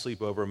I have a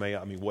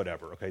sleepover?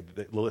 Whatever. Okay,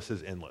 the list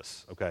is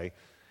endless. Okay,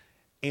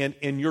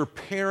 and your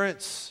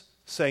parents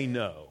say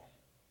no,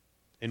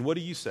 and what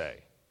do you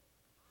say?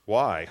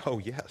 Why? Oh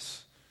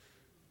yes,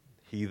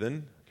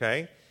 heathen.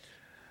 Okay,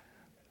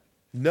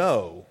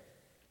 no,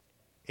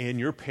 and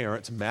your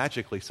parents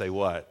magically say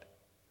what?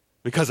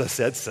 Because I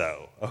said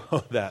so.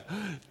 Oh, that.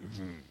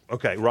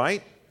 Okay,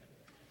 right?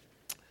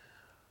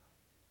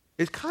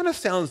 It kind of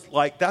sounds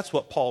like that's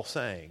what Paul's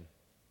saying.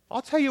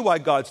 I'll tell you why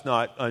God's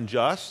not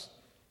unjust.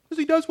 Because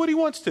he does what he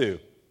wants to.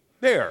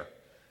 There.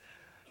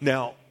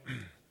 Now,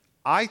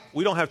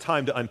 we don't have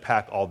time to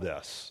unpack all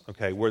this,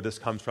 okay, where this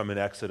comes from in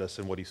Exodus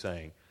and what he's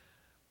saying.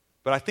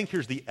 But I think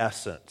here's the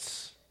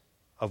essence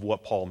of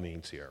what Paul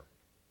means here.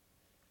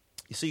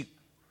 You see,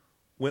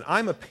 when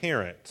I'm a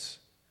parent,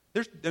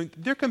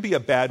 there can be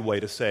a bad way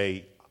to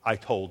say, I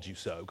told you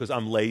so, because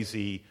I'm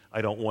lazy,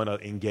 I don't want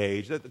to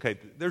engage. Okay,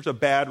 there's a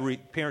bad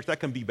parents, that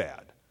can be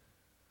bad.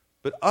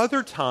 But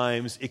other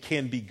times, it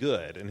can be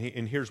good,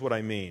 and here's what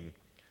I mean.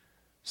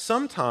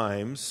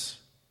 Sometimes,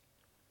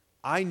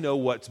 I know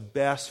what's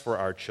best for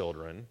our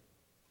children,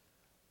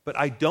 but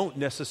I don't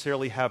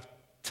necessarily have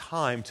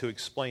time to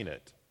explain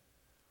it.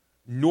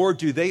 Nor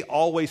do they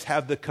always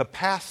have the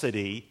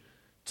capacity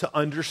to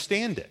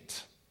understand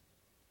it.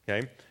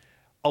 Okay?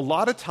 A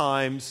lot of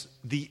times,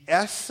 the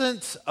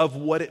essence of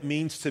what it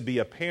means to be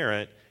a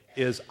parent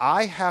is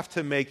I have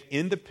to make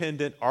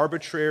independent,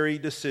 arbitrary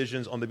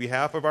decisions on the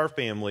behalf of our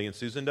family, and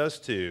Susan does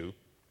too,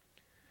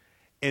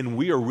 and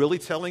we are really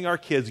telling our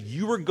kids,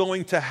 you are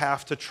going to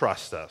have to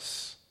trust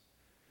us.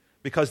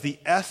 Because the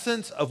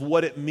essence of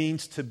what it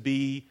means to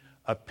be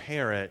a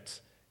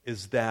parent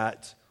is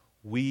that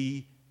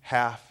we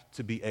have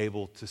to be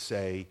able to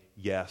say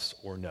yes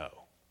or no.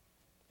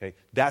 Okay?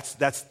 That's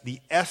the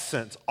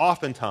essence,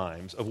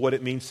 oftentimes, of what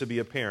it means to be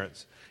a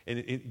parent.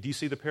 And do you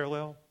see the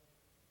parallel?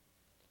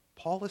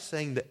 Paul is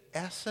saying the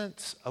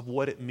essence of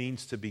what it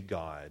means to be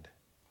God.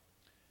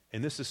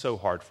 And this is so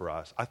hard for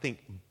us. I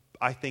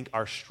think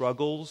our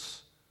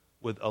struggles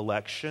with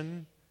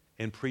election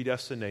and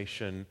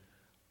predestination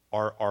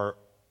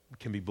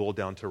can be boiled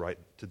down to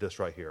this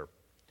right here.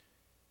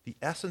 The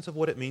essence of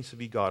what it means to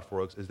be God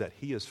for us is that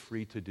he is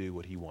free to do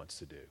what he wants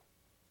to do.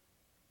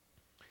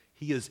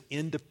 He is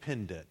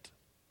independent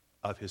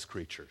of his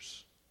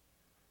creatures.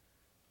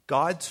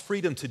 God's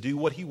freedom to do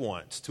what he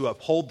wants, to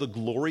uphold the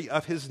glory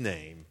of his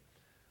name,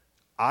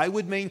 I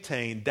would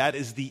maintain that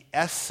is the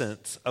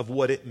essence of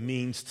what it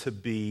means to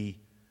be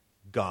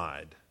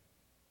God.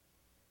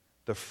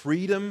 The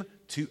freedom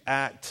to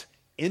act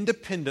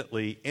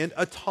independently and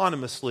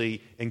autonomously,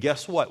 and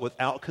guess what?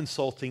 Without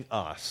consulting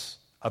us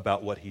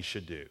about what he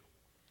should do.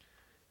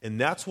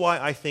 And that's why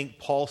I think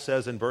Paul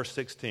says in verse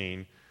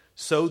 16,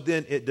 so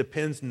then it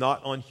depends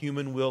not on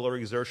human will or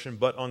exertion,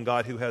 but on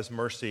God who has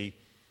mercy.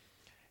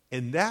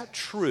 And that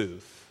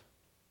truth,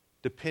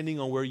 depending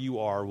on where you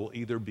are, will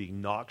either be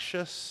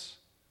noxious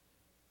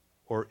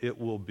or it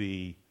will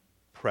be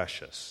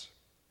precious.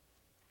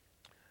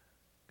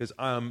 Because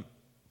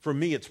for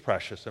me, it's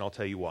precious, and I'll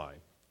tell you why.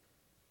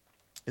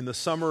 In the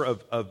summer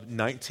of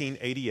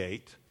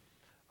 1988,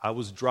 I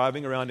was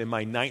driving around in my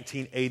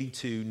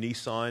 1982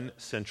 Nissan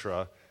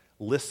Sentra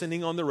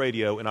listening on the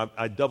radio, and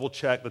I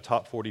double-checked the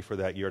top 40 for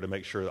that year to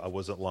make sure I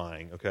wasn't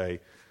lying, okay?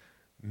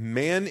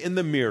 Man in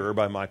the Mirror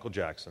by Michael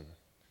Jackson,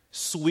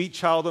 Sweet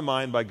Child of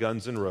Mine by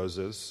Guns N'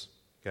 Roses,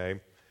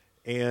 okay,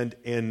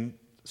 and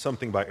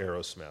something by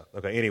Aerosmith.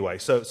 Okay, anyway,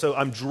 so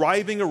I'm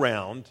driving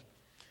around,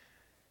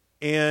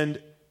 and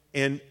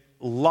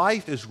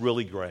life is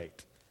really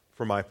great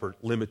from my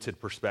limited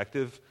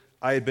perspective.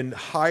 I had been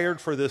hired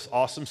for this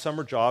awesome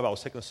summer job. I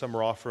was taking the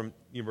summer off from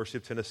University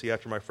of Tennessee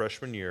after my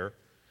freshman year.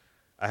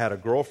 I had a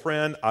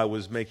girlfriend. I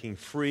was making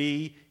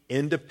free,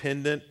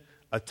 independent,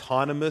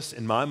 autonomous,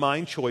 in my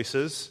mind,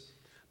 choices.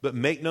 But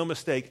make no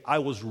mistake, I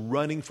was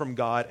running from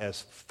God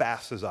as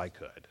fast as I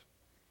could.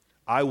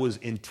 I was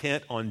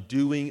intent on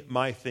doing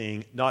my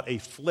thing, not a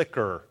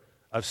flicker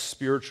of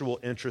spiritual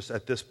interest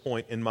at this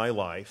point in my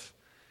life.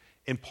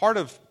 And part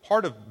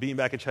of being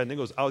back in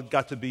Chattanooga was I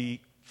got to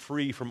be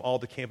free from all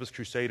the campus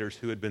crusaders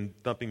who had been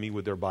thumping me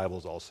with their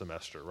Bibles all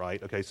semester,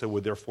 right? Okay, so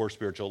with their 4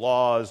 spiritual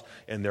laws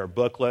and their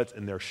booklets,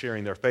 and they're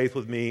sharing their faith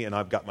with me, and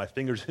I've got my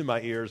fingers in my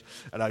ears,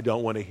 and I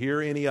don't want to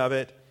hear any of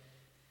it.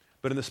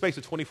 But in the space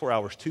of 24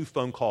 hours, 2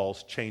 phone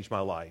calls changed my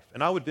life.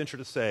 And I would venture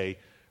to say,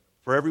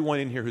 for everyone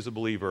in here who's a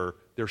believer,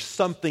 there's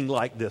something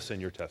like this in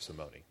your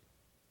testimony.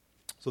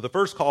 So the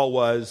first call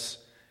was,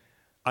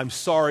 I'm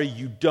sorry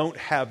you don't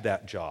have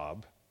that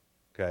job,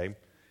 okay?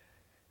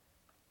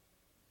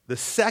 The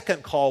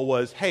second call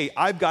was, hey,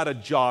 I've got a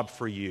job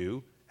for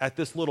you at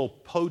this little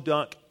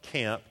podunk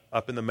camp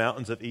up in the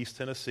mountains of East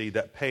Tennessee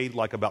that paid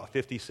like about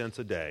 50 cents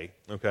a day,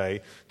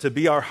 okay, to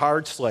be our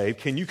hired slave.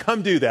 Can you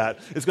come do that?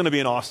 It's going to be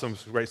an awesome,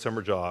 great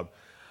summer job.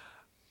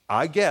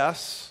 I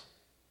guess,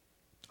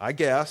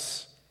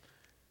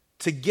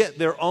 to get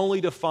there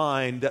only to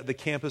find that the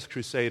campus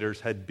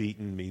crusaders had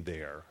beaten me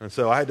there. And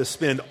so I had to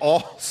spend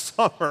all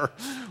summer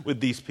with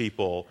these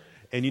people.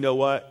 And you know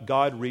what?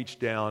 God reached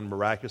down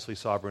miraculously,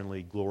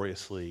 sovereignly,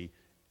 gloriously,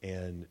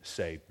 and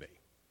saved me.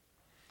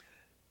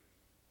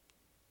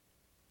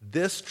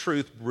 This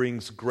truth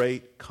brings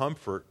great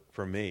comfort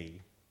for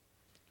me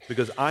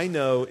because I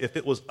know if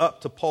it was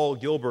up to Paul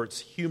Gilbert's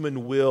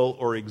human will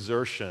or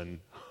exertion,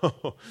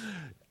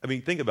 I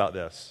mean, think about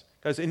this.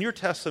 Guys, in your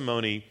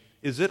testimony,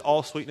 is it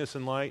all sweetness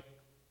and light?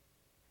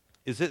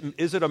 Is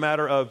it a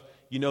matter of,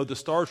 you know, the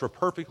stars were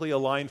perfectly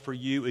aligned for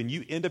you and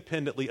you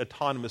independently,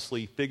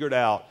 autonomously figured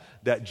out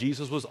that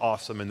Jesus was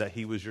awesome and that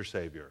he was your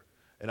Savior?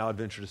 And I would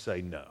venture to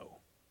say no.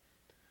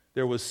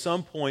 There was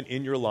some point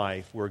in your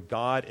life where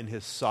God in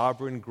his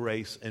sovereign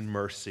grace and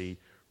mercy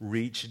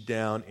reached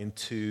down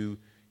into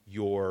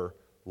your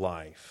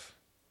life.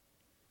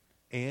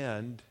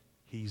 And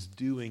he's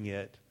doing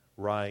it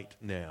right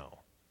now.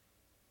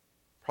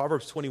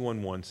 Proverbs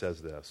 21:1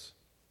 says this.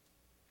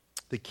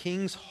 The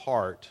king's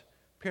heart,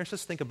 parents,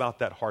 just think about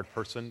that hard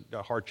person,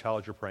 that hard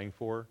child you're praying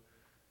for.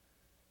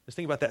 Just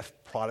think about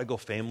that prodigal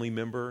family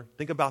member.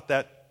 Think about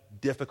that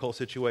difficult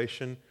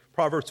situation.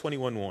 Proverbs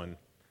 21:1.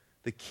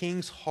 The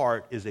king's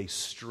heart is a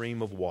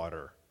stream of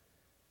water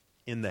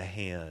in the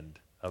hand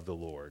of the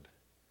Lord,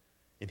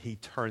 and he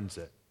turns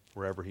it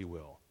wherever he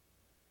will.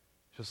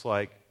 Just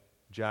like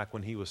Jack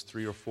when he was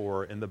 3 or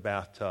 4 in the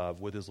bathtub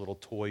with his little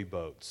toy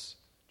boats,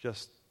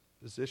 just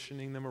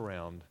positioning them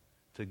around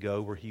to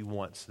go where he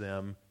wants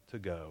them to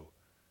go.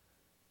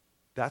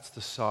 That's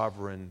the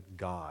sovereign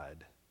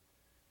God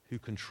who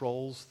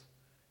controls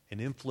and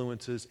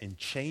influences and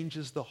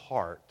changes the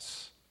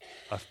hearts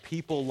of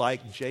people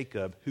like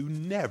Jacob who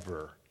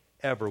never,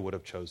 ever would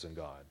have chosen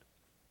God.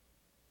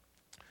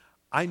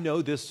 I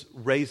know this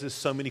raises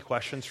so many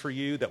questions for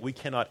you that we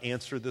cannot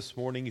answer this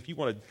morning. If you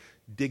want to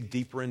dig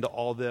deeper into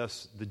all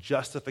this, The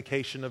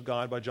Justification of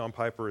God by John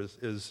Piper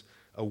is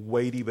a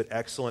weighty but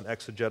excellent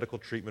exegetical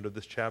treatment of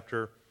this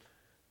chapter.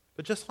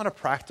 But just on a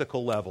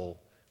practical level,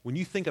 when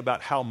you think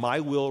about how my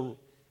will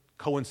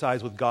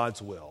coincides with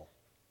God's will,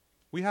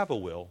 we have a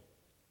will,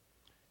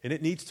 and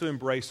it needs to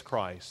embrace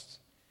Christ.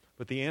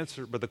 But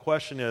the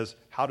question is,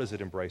 how does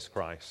it embrace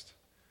Christ?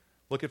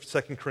 Look at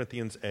 2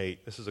 Corinthians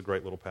 8. This is a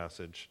great little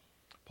passage.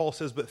 Paul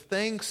says, but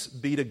thanks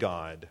be to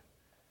God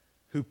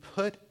who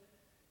put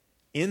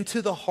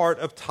into the heart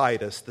of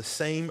Titus the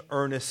same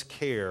earnest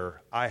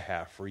care I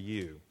have for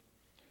you.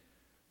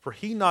 For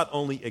he not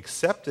only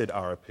accepted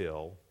our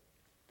appeal,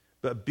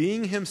 but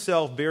being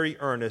himself very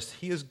earnest,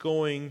 he is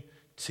going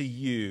to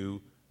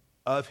you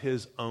of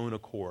his own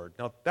accord.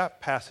 Now, that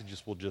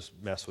passage will just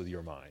mess with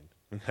your mind.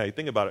 Okay,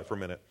 think about it for a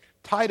minute.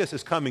 Titus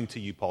is coming to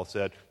you, Paul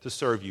said, to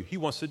serve you. He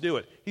wants to do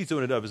it. He's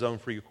doing it of his own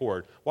free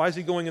accord. Why is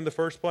he going in the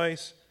first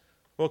place?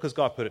 Well, because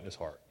God put it in his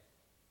heart.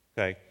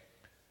 Okay?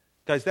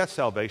 Guys, that's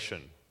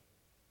salvation.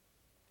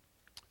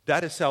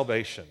 That is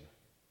salvation.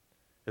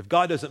 If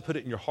God doesn't put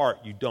it in your heart,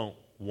 you don't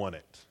want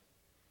it.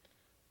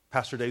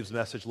 Pastor Dave's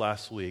message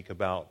last week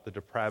about the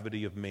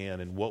depravity of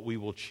man and what we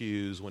will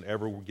choose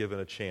whenever we're given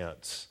a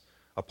chance,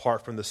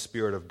 apart from the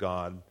Spirit of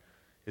God,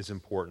 is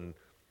important.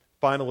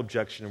 Final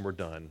objection, and we're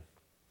done.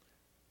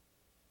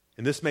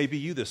 And this may be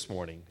you this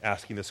morning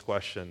asking this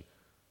question.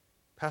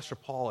 Pastor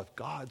Paul, if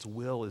God's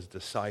will is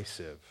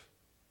decisive,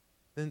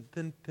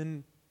 then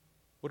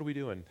what are we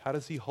doing? How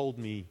does he hold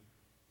me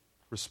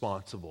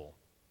responsible?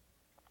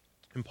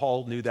 And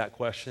Paul knew that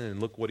question, and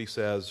look what he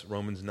says,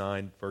 Romans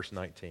 9, verse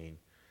 19.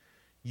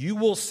 You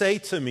will say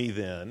to me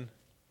then,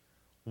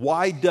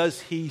 why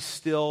does he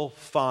still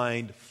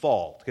find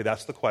fault? Okay,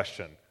 that's the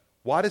question.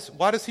 Why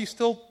does he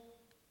still,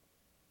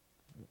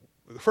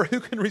 for who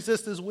can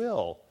resist his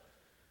will?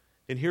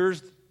 And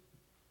here's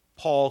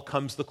Paul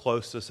comes the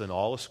closest in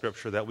all of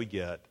Scripture that we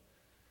get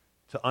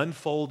to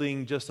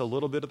unfolding just a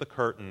little bit of the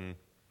curtain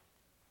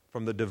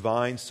from the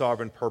divine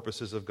sovereign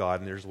purposes of God.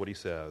 And here's what he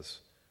says.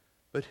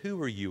 But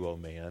who are you, O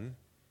man,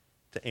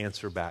 to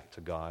answer back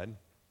to God?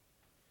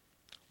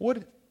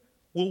 Will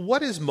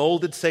what is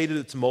molded say to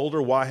its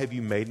molder, why have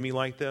you made me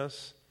like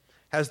this?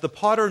 Has the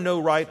potter no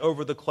right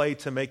over the clay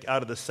to make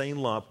out of the same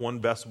lump one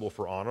vessel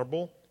for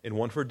honorable and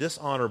one for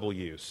dishonorable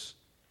use?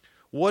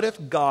 What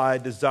if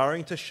God,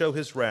 desiring to show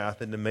his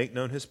wrath and to make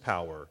known his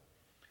power,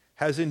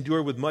 has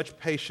endured with much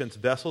patience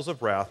vessels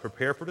of wrath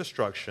prepared for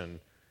destruction,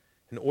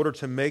 in order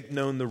to make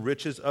known the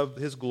riches of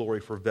his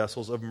glory for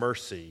vessels of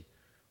mercy,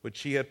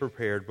 which he had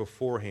prepared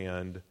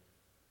beforehand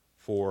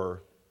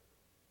for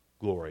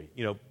glory?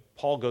 You know,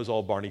 Paul goes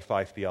all Barney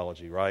Fife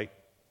theology, right?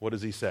 What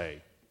does he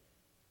say?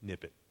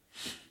 Nip it.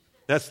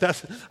 That's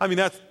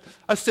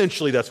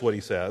essentially that's what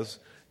he says.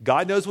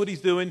 God knows what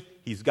he's doing.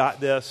 He's got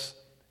this.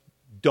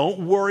 Don't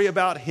worry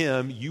about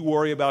him. You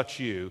worry about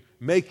you.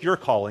 Make your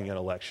calling and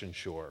election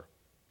sure.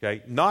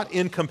 Okay? Not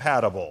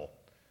incompatible.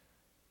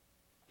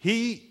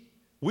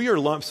 We are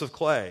lumps of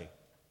clay.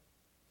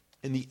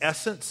 And the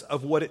essence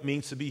of what it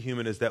means to be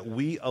human is that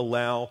we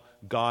allow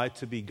God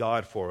to be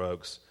God for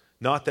us,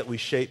 not that we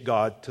shape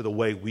God to the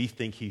way we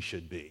think he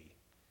should be.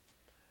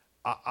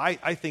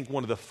 I think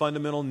one of the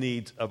fundamental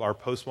needs of our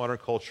postmodern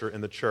culture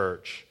in the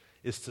church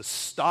is to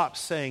stop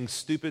saying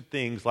stupid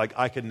things like,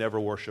 I could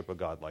never worship a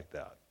God like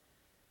that.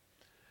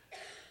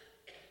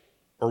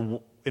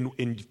 Or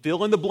and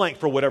fill in the blank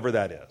for whatever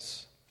that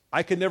is.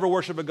 I can never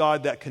worship a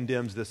God that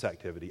condemns this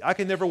activity. I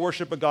can never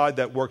worship a God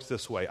that works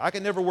this way. I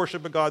can never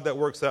worship a God that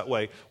works that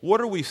way. What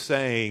are we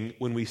saying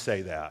when we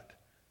say that?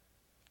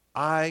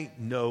 I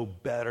know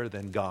better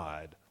than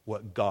God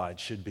what God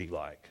should be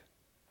like.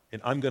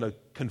 And I'm going to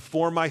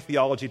conform my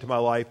theology to my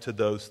life to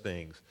those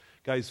things.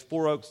 Guys,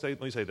 Four Oaks, let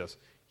me say this.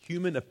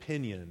 Human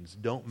opinions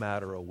don't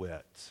matter a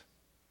whit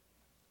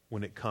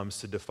when it comes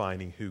to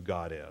defining who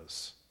God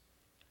is.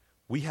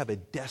 We have a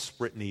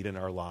desperate need in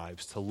our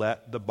lives to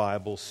let the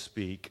Bible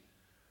speak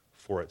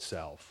for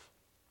itself.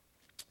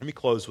 Let me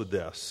close with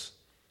this.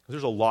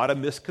 There's a lot of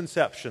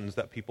misconceptions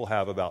that people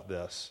have about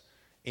this,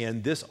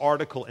 and this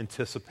article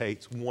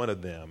anticipates one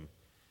of them.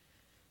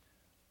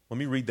 Let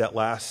me read that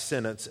last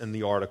sentence in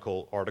the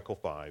article, Article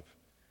 5.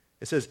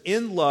 It says,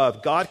 in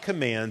love, God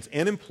commands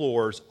and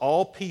implores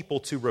all people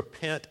to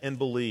repent and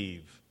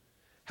believe,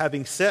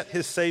 having set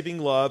his saving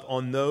love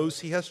on those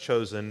he has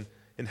chosen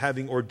and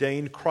having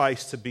ordained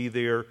Christ to be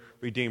their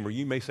Redeemer.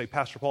 You may say,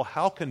 Pastor Paul,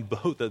 how can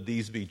both of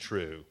these be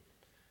true?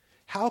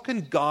 How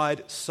can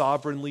God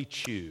sovereignly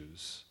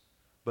choose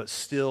but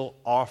still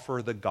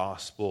offer the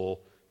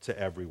gospel to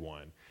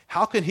everyone?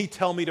 How can he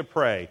tell me to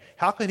pray?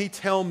 How can he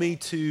tell me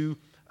to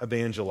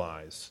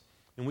evangelize?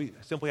 And we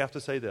simply have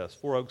to say this,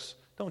 Four Oaks,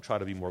 don't try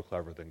to be more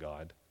clever than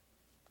God,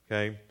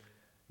 okay?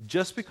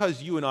 Just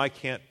because you and I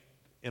can't,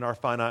 in our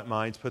finite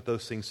minds, put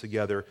those things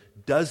together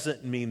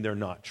doesn't mean they're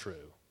not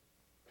true.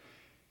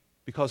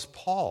 Because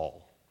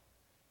Paul,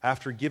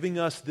 after giving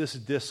us this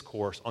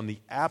discourse on the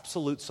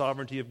absolute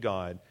sovereignty of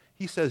God,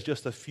 he says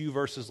just a few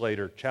verses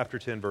later, chapter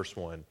 10, verse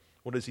 1,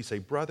 what does he say?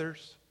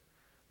 Brothers,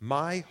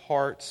 my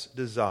heart's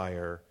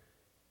desire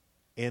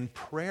and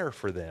prayer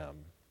for them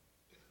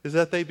is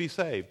that they be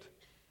saved.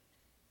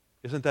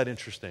 Isn't that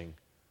interesting?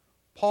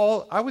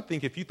 Paul, I would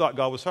think if you thought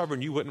God was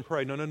sovereign, you wouldn't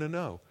pray.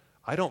 No.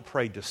 I don't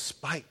pray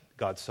despite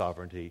God's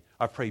sovereignty.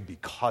 I pray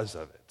because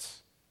of it.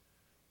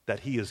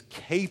 That he is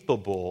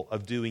capable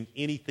of doing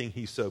anything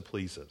he so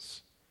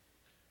pleases.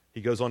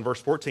 He goes on,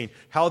 verse 14,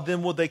 how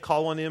then will they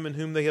call on him in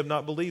whom they have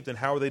not believed? And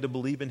how are they to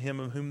believe in him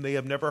in whom they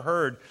have never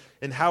heard?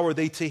 And how are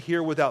they to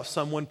hear without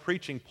someone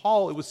preaching?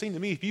 Paul, it would seem to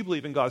me, if you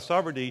believe in God's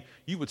sovereignty,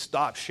 you would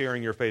stop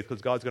sharing your faith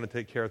because God's going to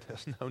take care of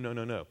this.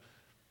 No.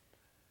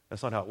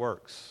 That's not how it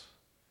works.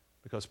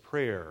 Because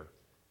prayer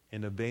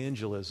and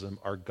evangelism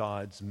are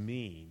God's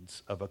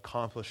means of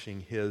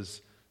accomplishing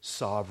his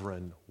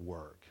sovereign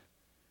work.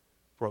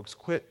 Folks,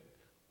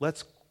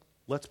 let's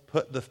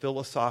put the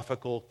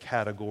philosophical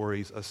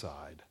categories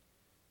aside.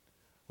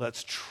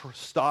 Let's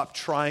stop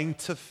trying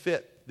to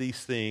fit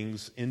these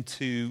things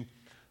into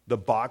the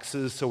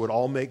boxes so it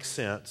all makes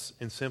sense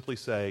and simply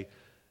say,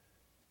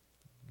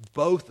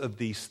 both of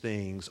these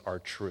things are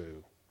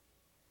true.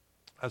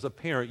 As a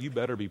parent, you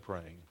better be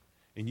praying,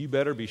 and you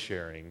better be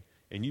sharing,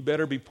 and you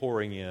better be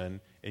pouring in,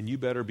 and you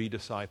better be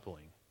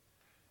discipling.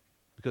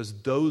 Because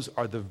those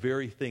are the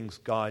very things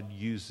God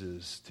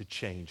uses to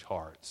change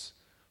hearts.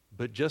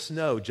 But just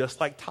know, just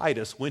like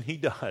Titus, when he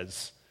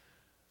does,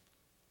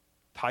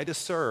 Titus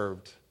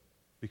served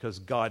because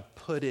God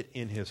put it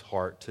in his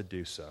heart to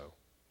do so.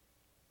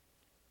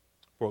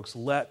 Folks,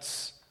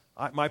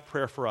 my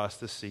prayer for us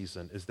this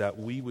season is that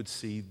we would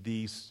see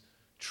these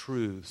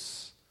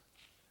truths,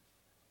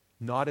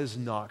 not as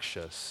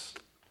noxious,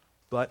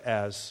 but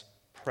as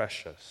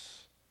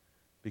precious,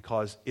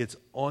 because it's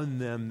on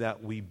them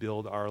that we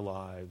build our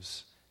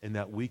lives and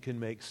that we can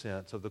make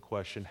sense of the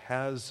question,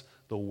 has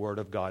the Word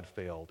of God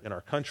failed in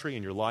our country,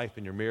 in your life,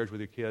 in your marriage with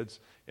your kids?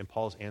 And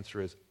Paul's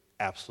answer is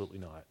absolutely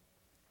not.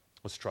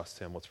 Let's trust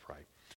him. Let's pray.